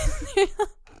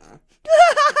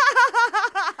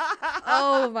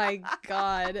 Oh my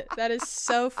god. That is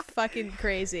so fucking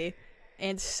crazy.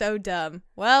 And so dumb.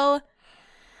 Well,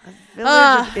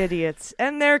 Village of idiots.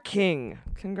 And their king.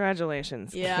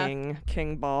 Congratulations, Yeah.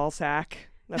 King Ballsack.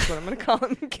 That's what I'm going to call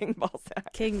him, King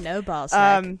Ballsack. King No Ball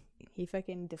Sack. He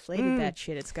fucking deflated that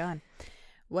shit. It's gone.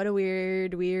 What a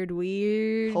weird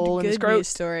Hole in his good scrot. news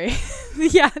story.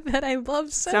 Yeah, that I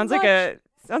love so Sounds much.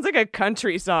 like a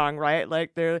country song, right?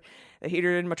 Like the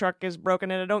heater in my truck is broken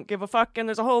and I don't give a fuck, and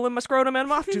there's a hole in my scrotum and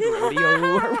I'm off to the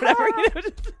rodeo or whatever. You know,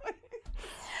 just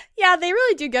Yeah, they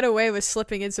really do get away with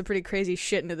slipping in some pretty crazy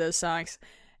shit into those songs.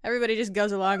 Everybody just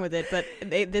goes along with it, but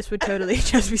this would totally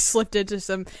just be slipped into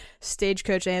some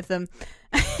stagecoach anthem.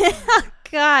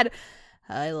 God.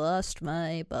 I lost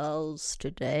my balls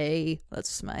today.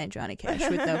 That's my Johnny Cash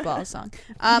with no balls song.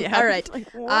 Yeah, all right.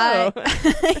 like, whoa.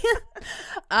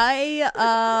 I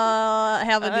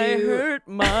have a I new... hurt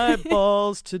my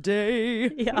balls today.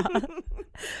 Yeah.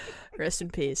 Rest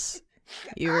in peace.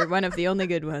 You were one of the only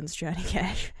good ones, Johnny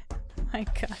Cash. My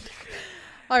God.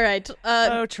 All right.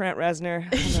 Oh, Trent Reznor.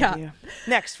 I love Yeah. you.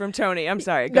 Next from Tony. I'm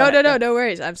sorry. No, Go ahead. no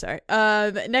worries. I'm sorry.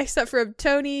 Next up from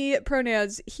Tony,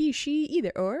 pronouns he, she,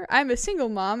 either or. I'm a single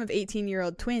mom of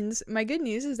 18-year-old twins. My good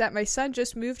news is that my son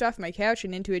just moved off my couch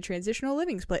and into a transitional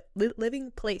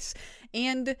living place.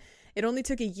 And it only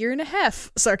took 1.5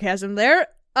 years. Sarcasm there.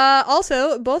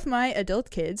 Also, both my adult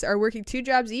kids are working 2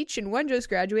 jobs each, and one just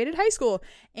graduated high school.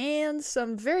 And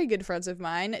some very good friends of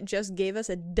mine just gave us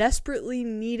a desperately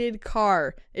needed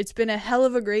car. It's been a hell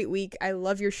of a great week. I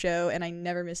love your show, and I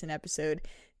never miss an episode.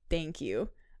 Thank you.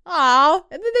 Aw,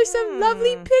 and then there's some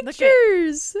lovely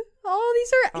pictures.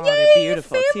 These are they're yay,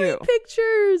 beautiful, family too.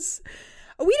 pictures.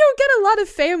 We don't get a lot of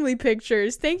family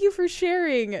pictures. Thank you for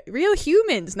sharing. Real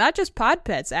humans, not just pod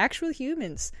pets, actual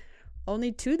humans.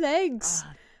 Only 2 legs.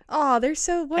 Oh, they're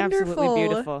so wonderful. Absolutely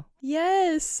beautiful.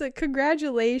 Yes,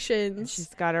 congratulations. And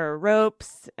she's got her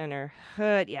ropes and her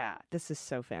hood. Yeah, this is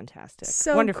so fantastic.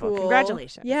 So wonderful. cool.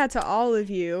 Congratulations. Yeah, to all of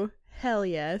you. Hell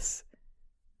yes.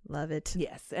 Love it.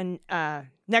 Yes. And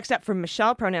next up from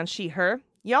Michelle, pronouns she, her.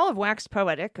 Y'all have waxed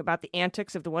poetic about the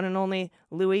antics of the one and only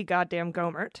Louis goddamn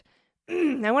Gohmert.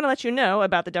 I want to let you know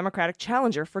about the Democratic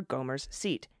challenger for Gohmert's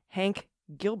seat, Hank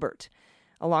Gilbert.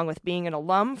 Along with being an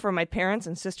alum from my parents'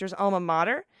 and sister's alma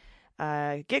mater,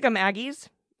 Gig'em Aggies.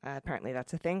 Apparently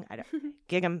that's a thing. I don't.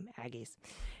 Gig'em Aggies.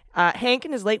 Hank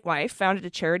and his late wife founded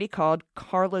a charity called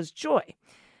Carla's Joy.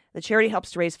 The charity helps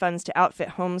to raise funds to outfit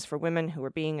homes for women who are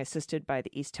being assisted by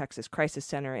the East Texas Crisis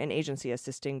Center, an agency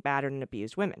assisting battered and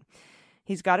abused women.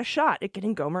 He's got a shot at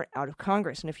getting Gohmert out of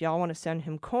Congress, and if y'all want to send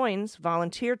him coins,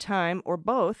 volunteer time, or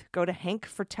both, go to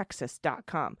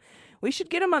hankfortexas.com. We should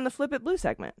get him on the Flip It Blue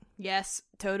segment. Yes,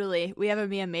 totally. We have a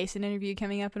Mia Mason interview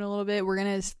coming up in a little bit. We're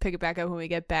going to pick it back up when we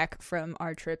get back from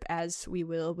our trip, as we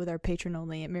will with our patron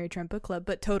only at Mary Trump Book Club.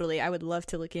 But totally, I would love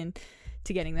to look in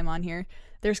to getting them on here.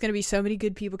 There's going to be so many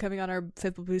good people coming on our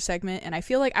Fifth Blue segment, and I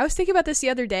feel like I was thinking about this the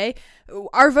other day.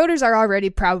 Our voters are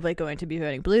already probably going to be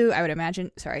voting blue, I would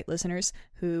imagine. Sorry, listeners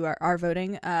who are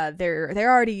voting.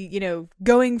 They're already,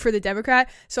 going for the Democrat.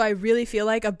 So I really feel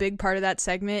like a big part of that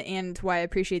segment and why I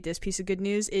appreciate this piece of good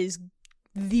news is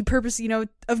the purpose,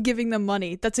 of giving them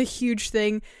money. That's a huge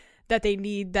thing that they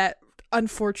need that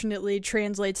unfortunately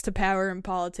translates to power in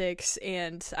politics,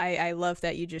 and I love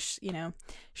that you just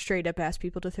straight up ask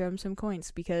people to throw them some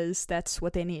coins because that's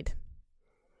what they need.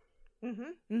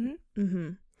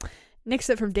 Next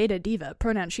up from Data Diva,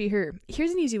 pronoun she her.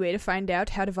 Here's an easy way to find out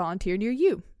how to volunteer near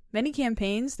you. Many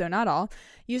campaigns, though not all,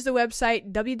 use the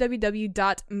website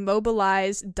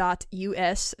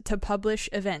www.mobilize.us to publish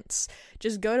events.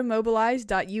 Just go to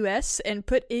mobilize.us and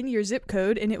put in your zip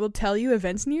code and it will tell you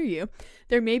events near you.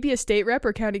 There may be a state rep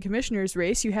or county commissioner's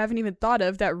race you haven't even thought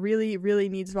of that really, really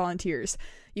needs volunteers.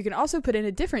 You can also put in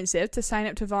a different zip to sign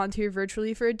up to volunteer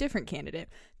virtually for a different candidate.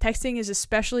 Texting is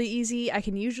especially easy. I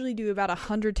can usually do about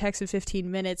 100 texts in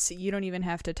 15 minutes. You don't even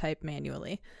have to type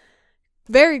manually.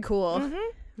 Very cool.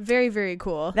 Very, very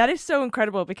cool. That is so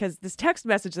incredible because this text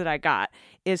message that I got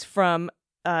is from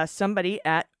somebody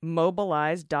at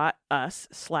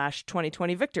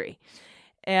mobilize.us/2020victory.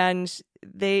 And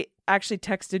they actually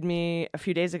texted me a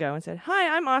few days ago and said,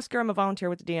 "Hi, I'm Oscar. I'm a volunteer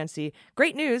with the DNC.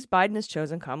 Great news. Biden has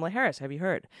chosen Kamala Harris. Have you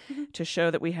heard? To show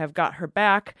that we have got her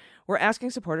back, we're asking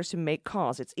supporters to make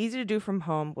calls. It's easy to do from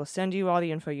home. We'll send you all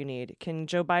the info you need. Can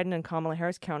Joe Biden and Kamala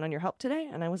Harris count on your help today?"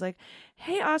 And I was like,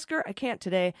 "Hey, Oscar, I can't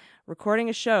today. Recording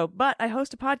a show, but I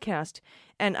host a podcast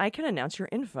and I can announce your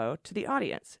info to the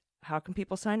audience. How can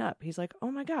people sign up?" He's like,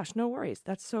 "Oh my gosh, no worries.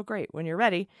 That's so great. When you're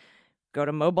ready, go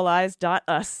to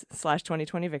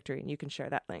mobilize.us/2020victory and you can share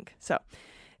that link." So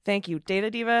thank you,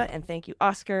 Data Diva, and thank you,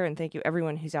 Oscar, and thank you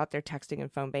everyone who's out there texting and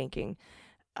phone banking.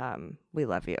 We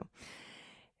love you.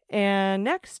 And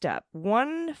next up,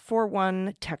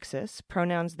 141 Texas,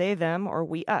 pronouns they, them, or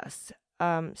we, us.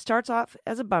 Starts off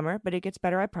as a bummer, but it gets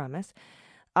better, I promise.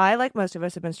 I, like most of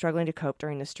us, have been struggling to cope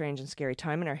during this strange and scary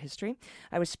time in our history.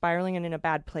 I was spiraling and in a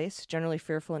bad place, generally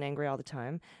fearful and angry all the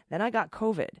time. Then I got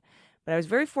COVID. But I was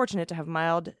very fortunate to have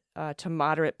mild to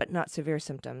moderate but not severe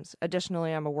symptoms.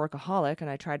 Additionally, I'm a workaholic, and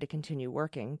I tried to continue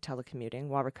working, telecommuting,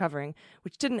 while recovering,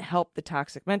 which didn't help the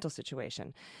toxic mental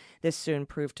situation. This soon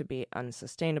proved to be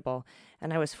unsustainable,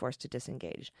 and I was forced to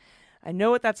disengage. I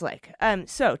know what that's like.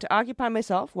 So, to occupy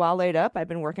myself while laid up, I've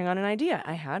been working on an idea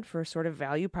I had for a sort of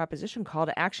value proposition call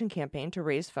to action campaign to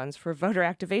raise funds for voter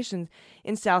activations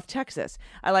in South Texas.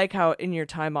 I like how in your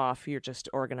time off, you're just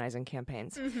organizing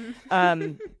campaigns.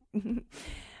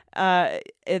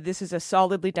 This is a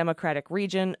solidly Democratic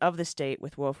region of the state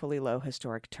with woefully low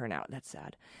historic turnout. That's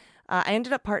sad. I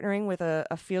ended up partnering with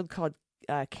a field called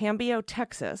Cambio,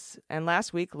 Texas, and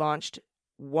last week launched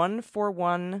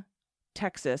 141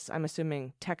 Texas, I'm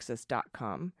assuming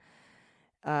Texas.com.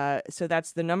 So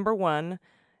that's the number one,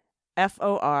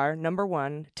 FOR, number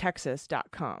one,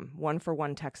 Texas.com,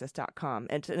 141Texas.com.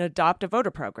 It's an adopt a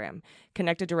voter program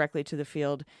connected directly to the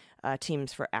field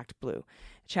teams for Act Blue,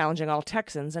 challenging all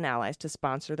Texans and allies to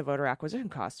sponsor the voter acquisition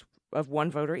costs of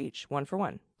one voter each, 1 for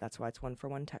 1. That's why it's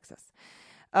 141 Texas.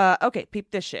 Okay,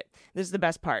 peep this shit. This is the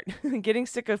best part. Getting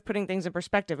sick of putting things in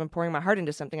perspective and pouring my heart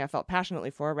into something I felt passionately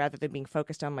for rather than being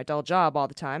focused on my dull job all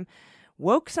the time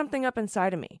woke something up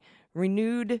inside of me.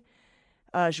 Renewed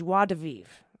joie de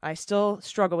vivre. I still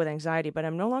struggle with anxiety, but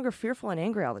I'm no longer fearful and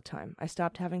angry all the time. I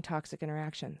stopped having toxic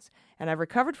interactions. And I've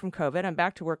recovered from COVID. I'm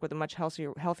back to work with a much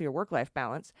healthier work-life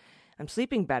balance. I'm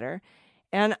sleeping better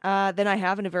than I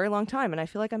have in a very long time. And I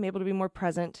feel like I'm able to be more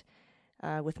present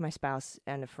with my spouse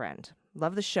and a friend.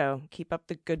 Love the show. Keep up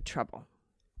the good trouble.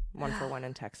 141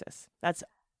 in Texas. That's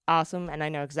awesome, and I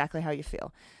know exactly how you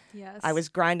feel. Yes. I was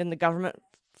grinding the government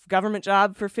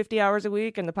job for 50 hours a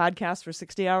week and the podcast for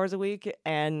 60 hours a week,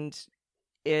 and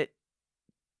I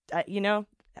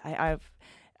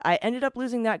ended up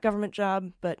losing that government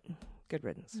job, but good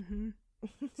riddance.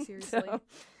 Seriously.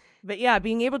 But yeah,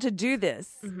 being able to do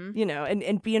this,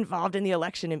 and be involved in the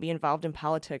election and be involved in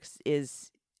politics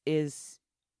is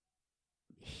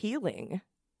healing.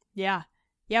 Yeah,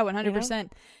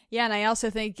 100%. Yeah, and I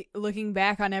also think looking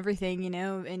back on everything,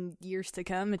 in years to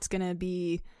come, it's going to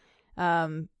be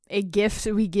a gift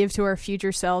we give to our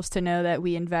future selves to know that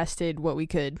we invested what we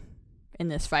could in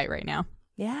this fight right now.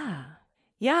 Yeah,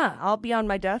 I'll be on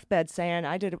my deathbed saying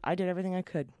I did everything I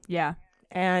could. Yeah.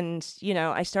 And,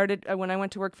 I started when I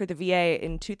went to work for the VA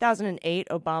in 2008,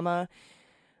 Obama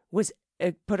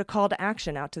put a call to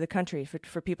action out to the country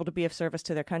for people to be of service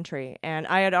to their country. And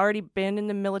I had already been in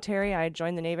the military. I had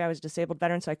joined the Navy. I was a disabled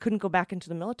veteran, so I couldn't go back into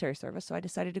the military service. So I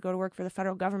decided to go to work for the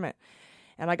federal government.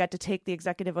 And I got to take the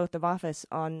executive oath of office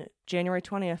on January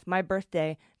 20th, my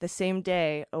birthday, the same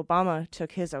day Obama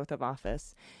took his oath of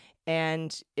office.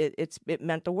 And it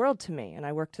meant the world to me. And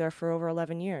I worked there for over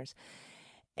 11 years.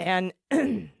 And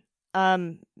now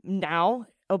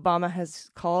Obama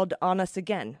has called on us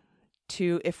again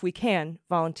to, if we can,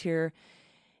 volunteer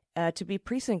to be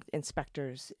precinct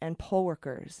inspectors and poll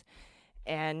workers.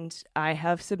 And I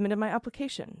have submitted my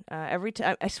application. Every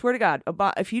time, I swear to God,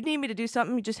 if you need me to do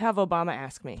something, you just have Obama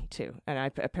ask me to.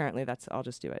 And apparently I'll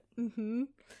just do it.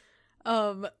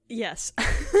 Mm-hmm. Yes.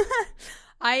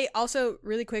 I also,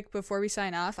 really quick before we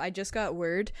sign off, I just got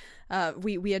word.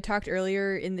 We had talked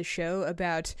earlier in the show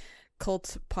about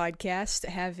Cult Podcast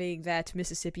having that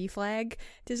Mississippi flag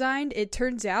designed. It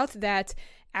turns out that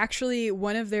actually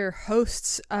one of their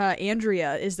hosts,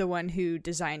 Andrea, is the one who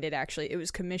designed it. Actually, it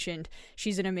was commissioned.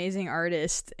 She's an amazing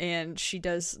artist, and she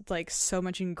does like so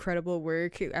much incredible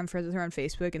work. I'm friends with her on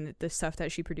Facebook, and the stuff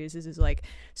that she produces is like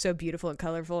so beautiful and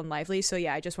colorful and lively. So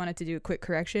yeah, I just wanted to do a quick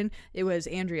correction. It was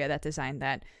Andrea that designed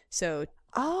that. So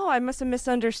oh, I must have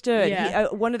misunderstood. Yeah.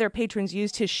 One of their patrons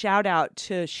used his shout out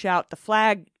to shout the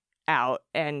flag out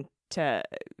and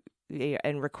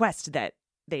request that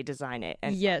they design it.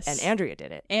 And, yes. And Andrea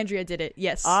did it. Andrea did it.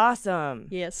 Yes. Awesome.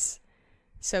 Yes.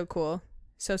 So cool.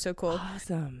 So cool.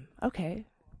 Awesome. Okay.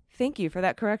 Thank you for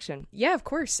that correction. Yeah, of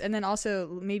course. And then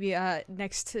also maybe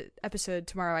next episode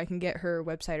tomorrow I can get her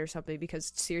website or something,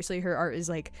 because seriously her art is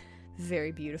like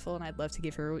very beautiful and I'd love to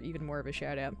give her even more of a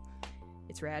shout out.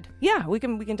 It's rad. Yeah, we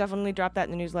can definitely drop that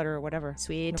in the newsletter or whatever.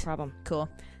 Sweet. No problem. Cool.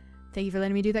 Thank you for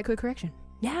letting me do that quick correction.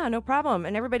 Yeah, no problem.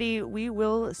 And everybody, we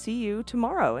will see you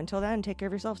tomorrow. Until then, take care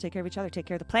of yourself, take care of each other, take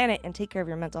care of the planet, and take care of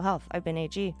your mental health. I've been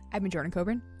AG. I've been Jordan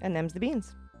Coburn. And them's the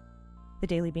Beans. The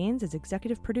Daily Beans is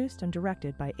executive produced and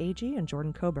directed by AG and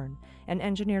Jordan Coburn, and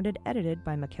engineered and edited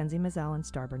by Mackenzie Mazzell and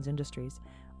Starburns Industries.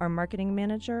 Our marketing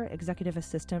manager, executive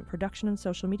assistant, production and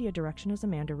social media direction is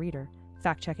Amanda Reeder.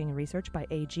 Fact-checking and research by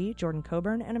AG, Jordan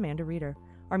Coburn, and Amanda Reeder.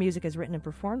 Our music is written and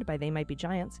performed by They Might Be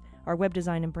Giants. Our web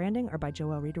design and branding are by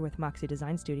Joelle Reeder with Moxie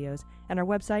Design Studios, and our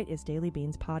website is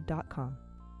dailybeanspod.com.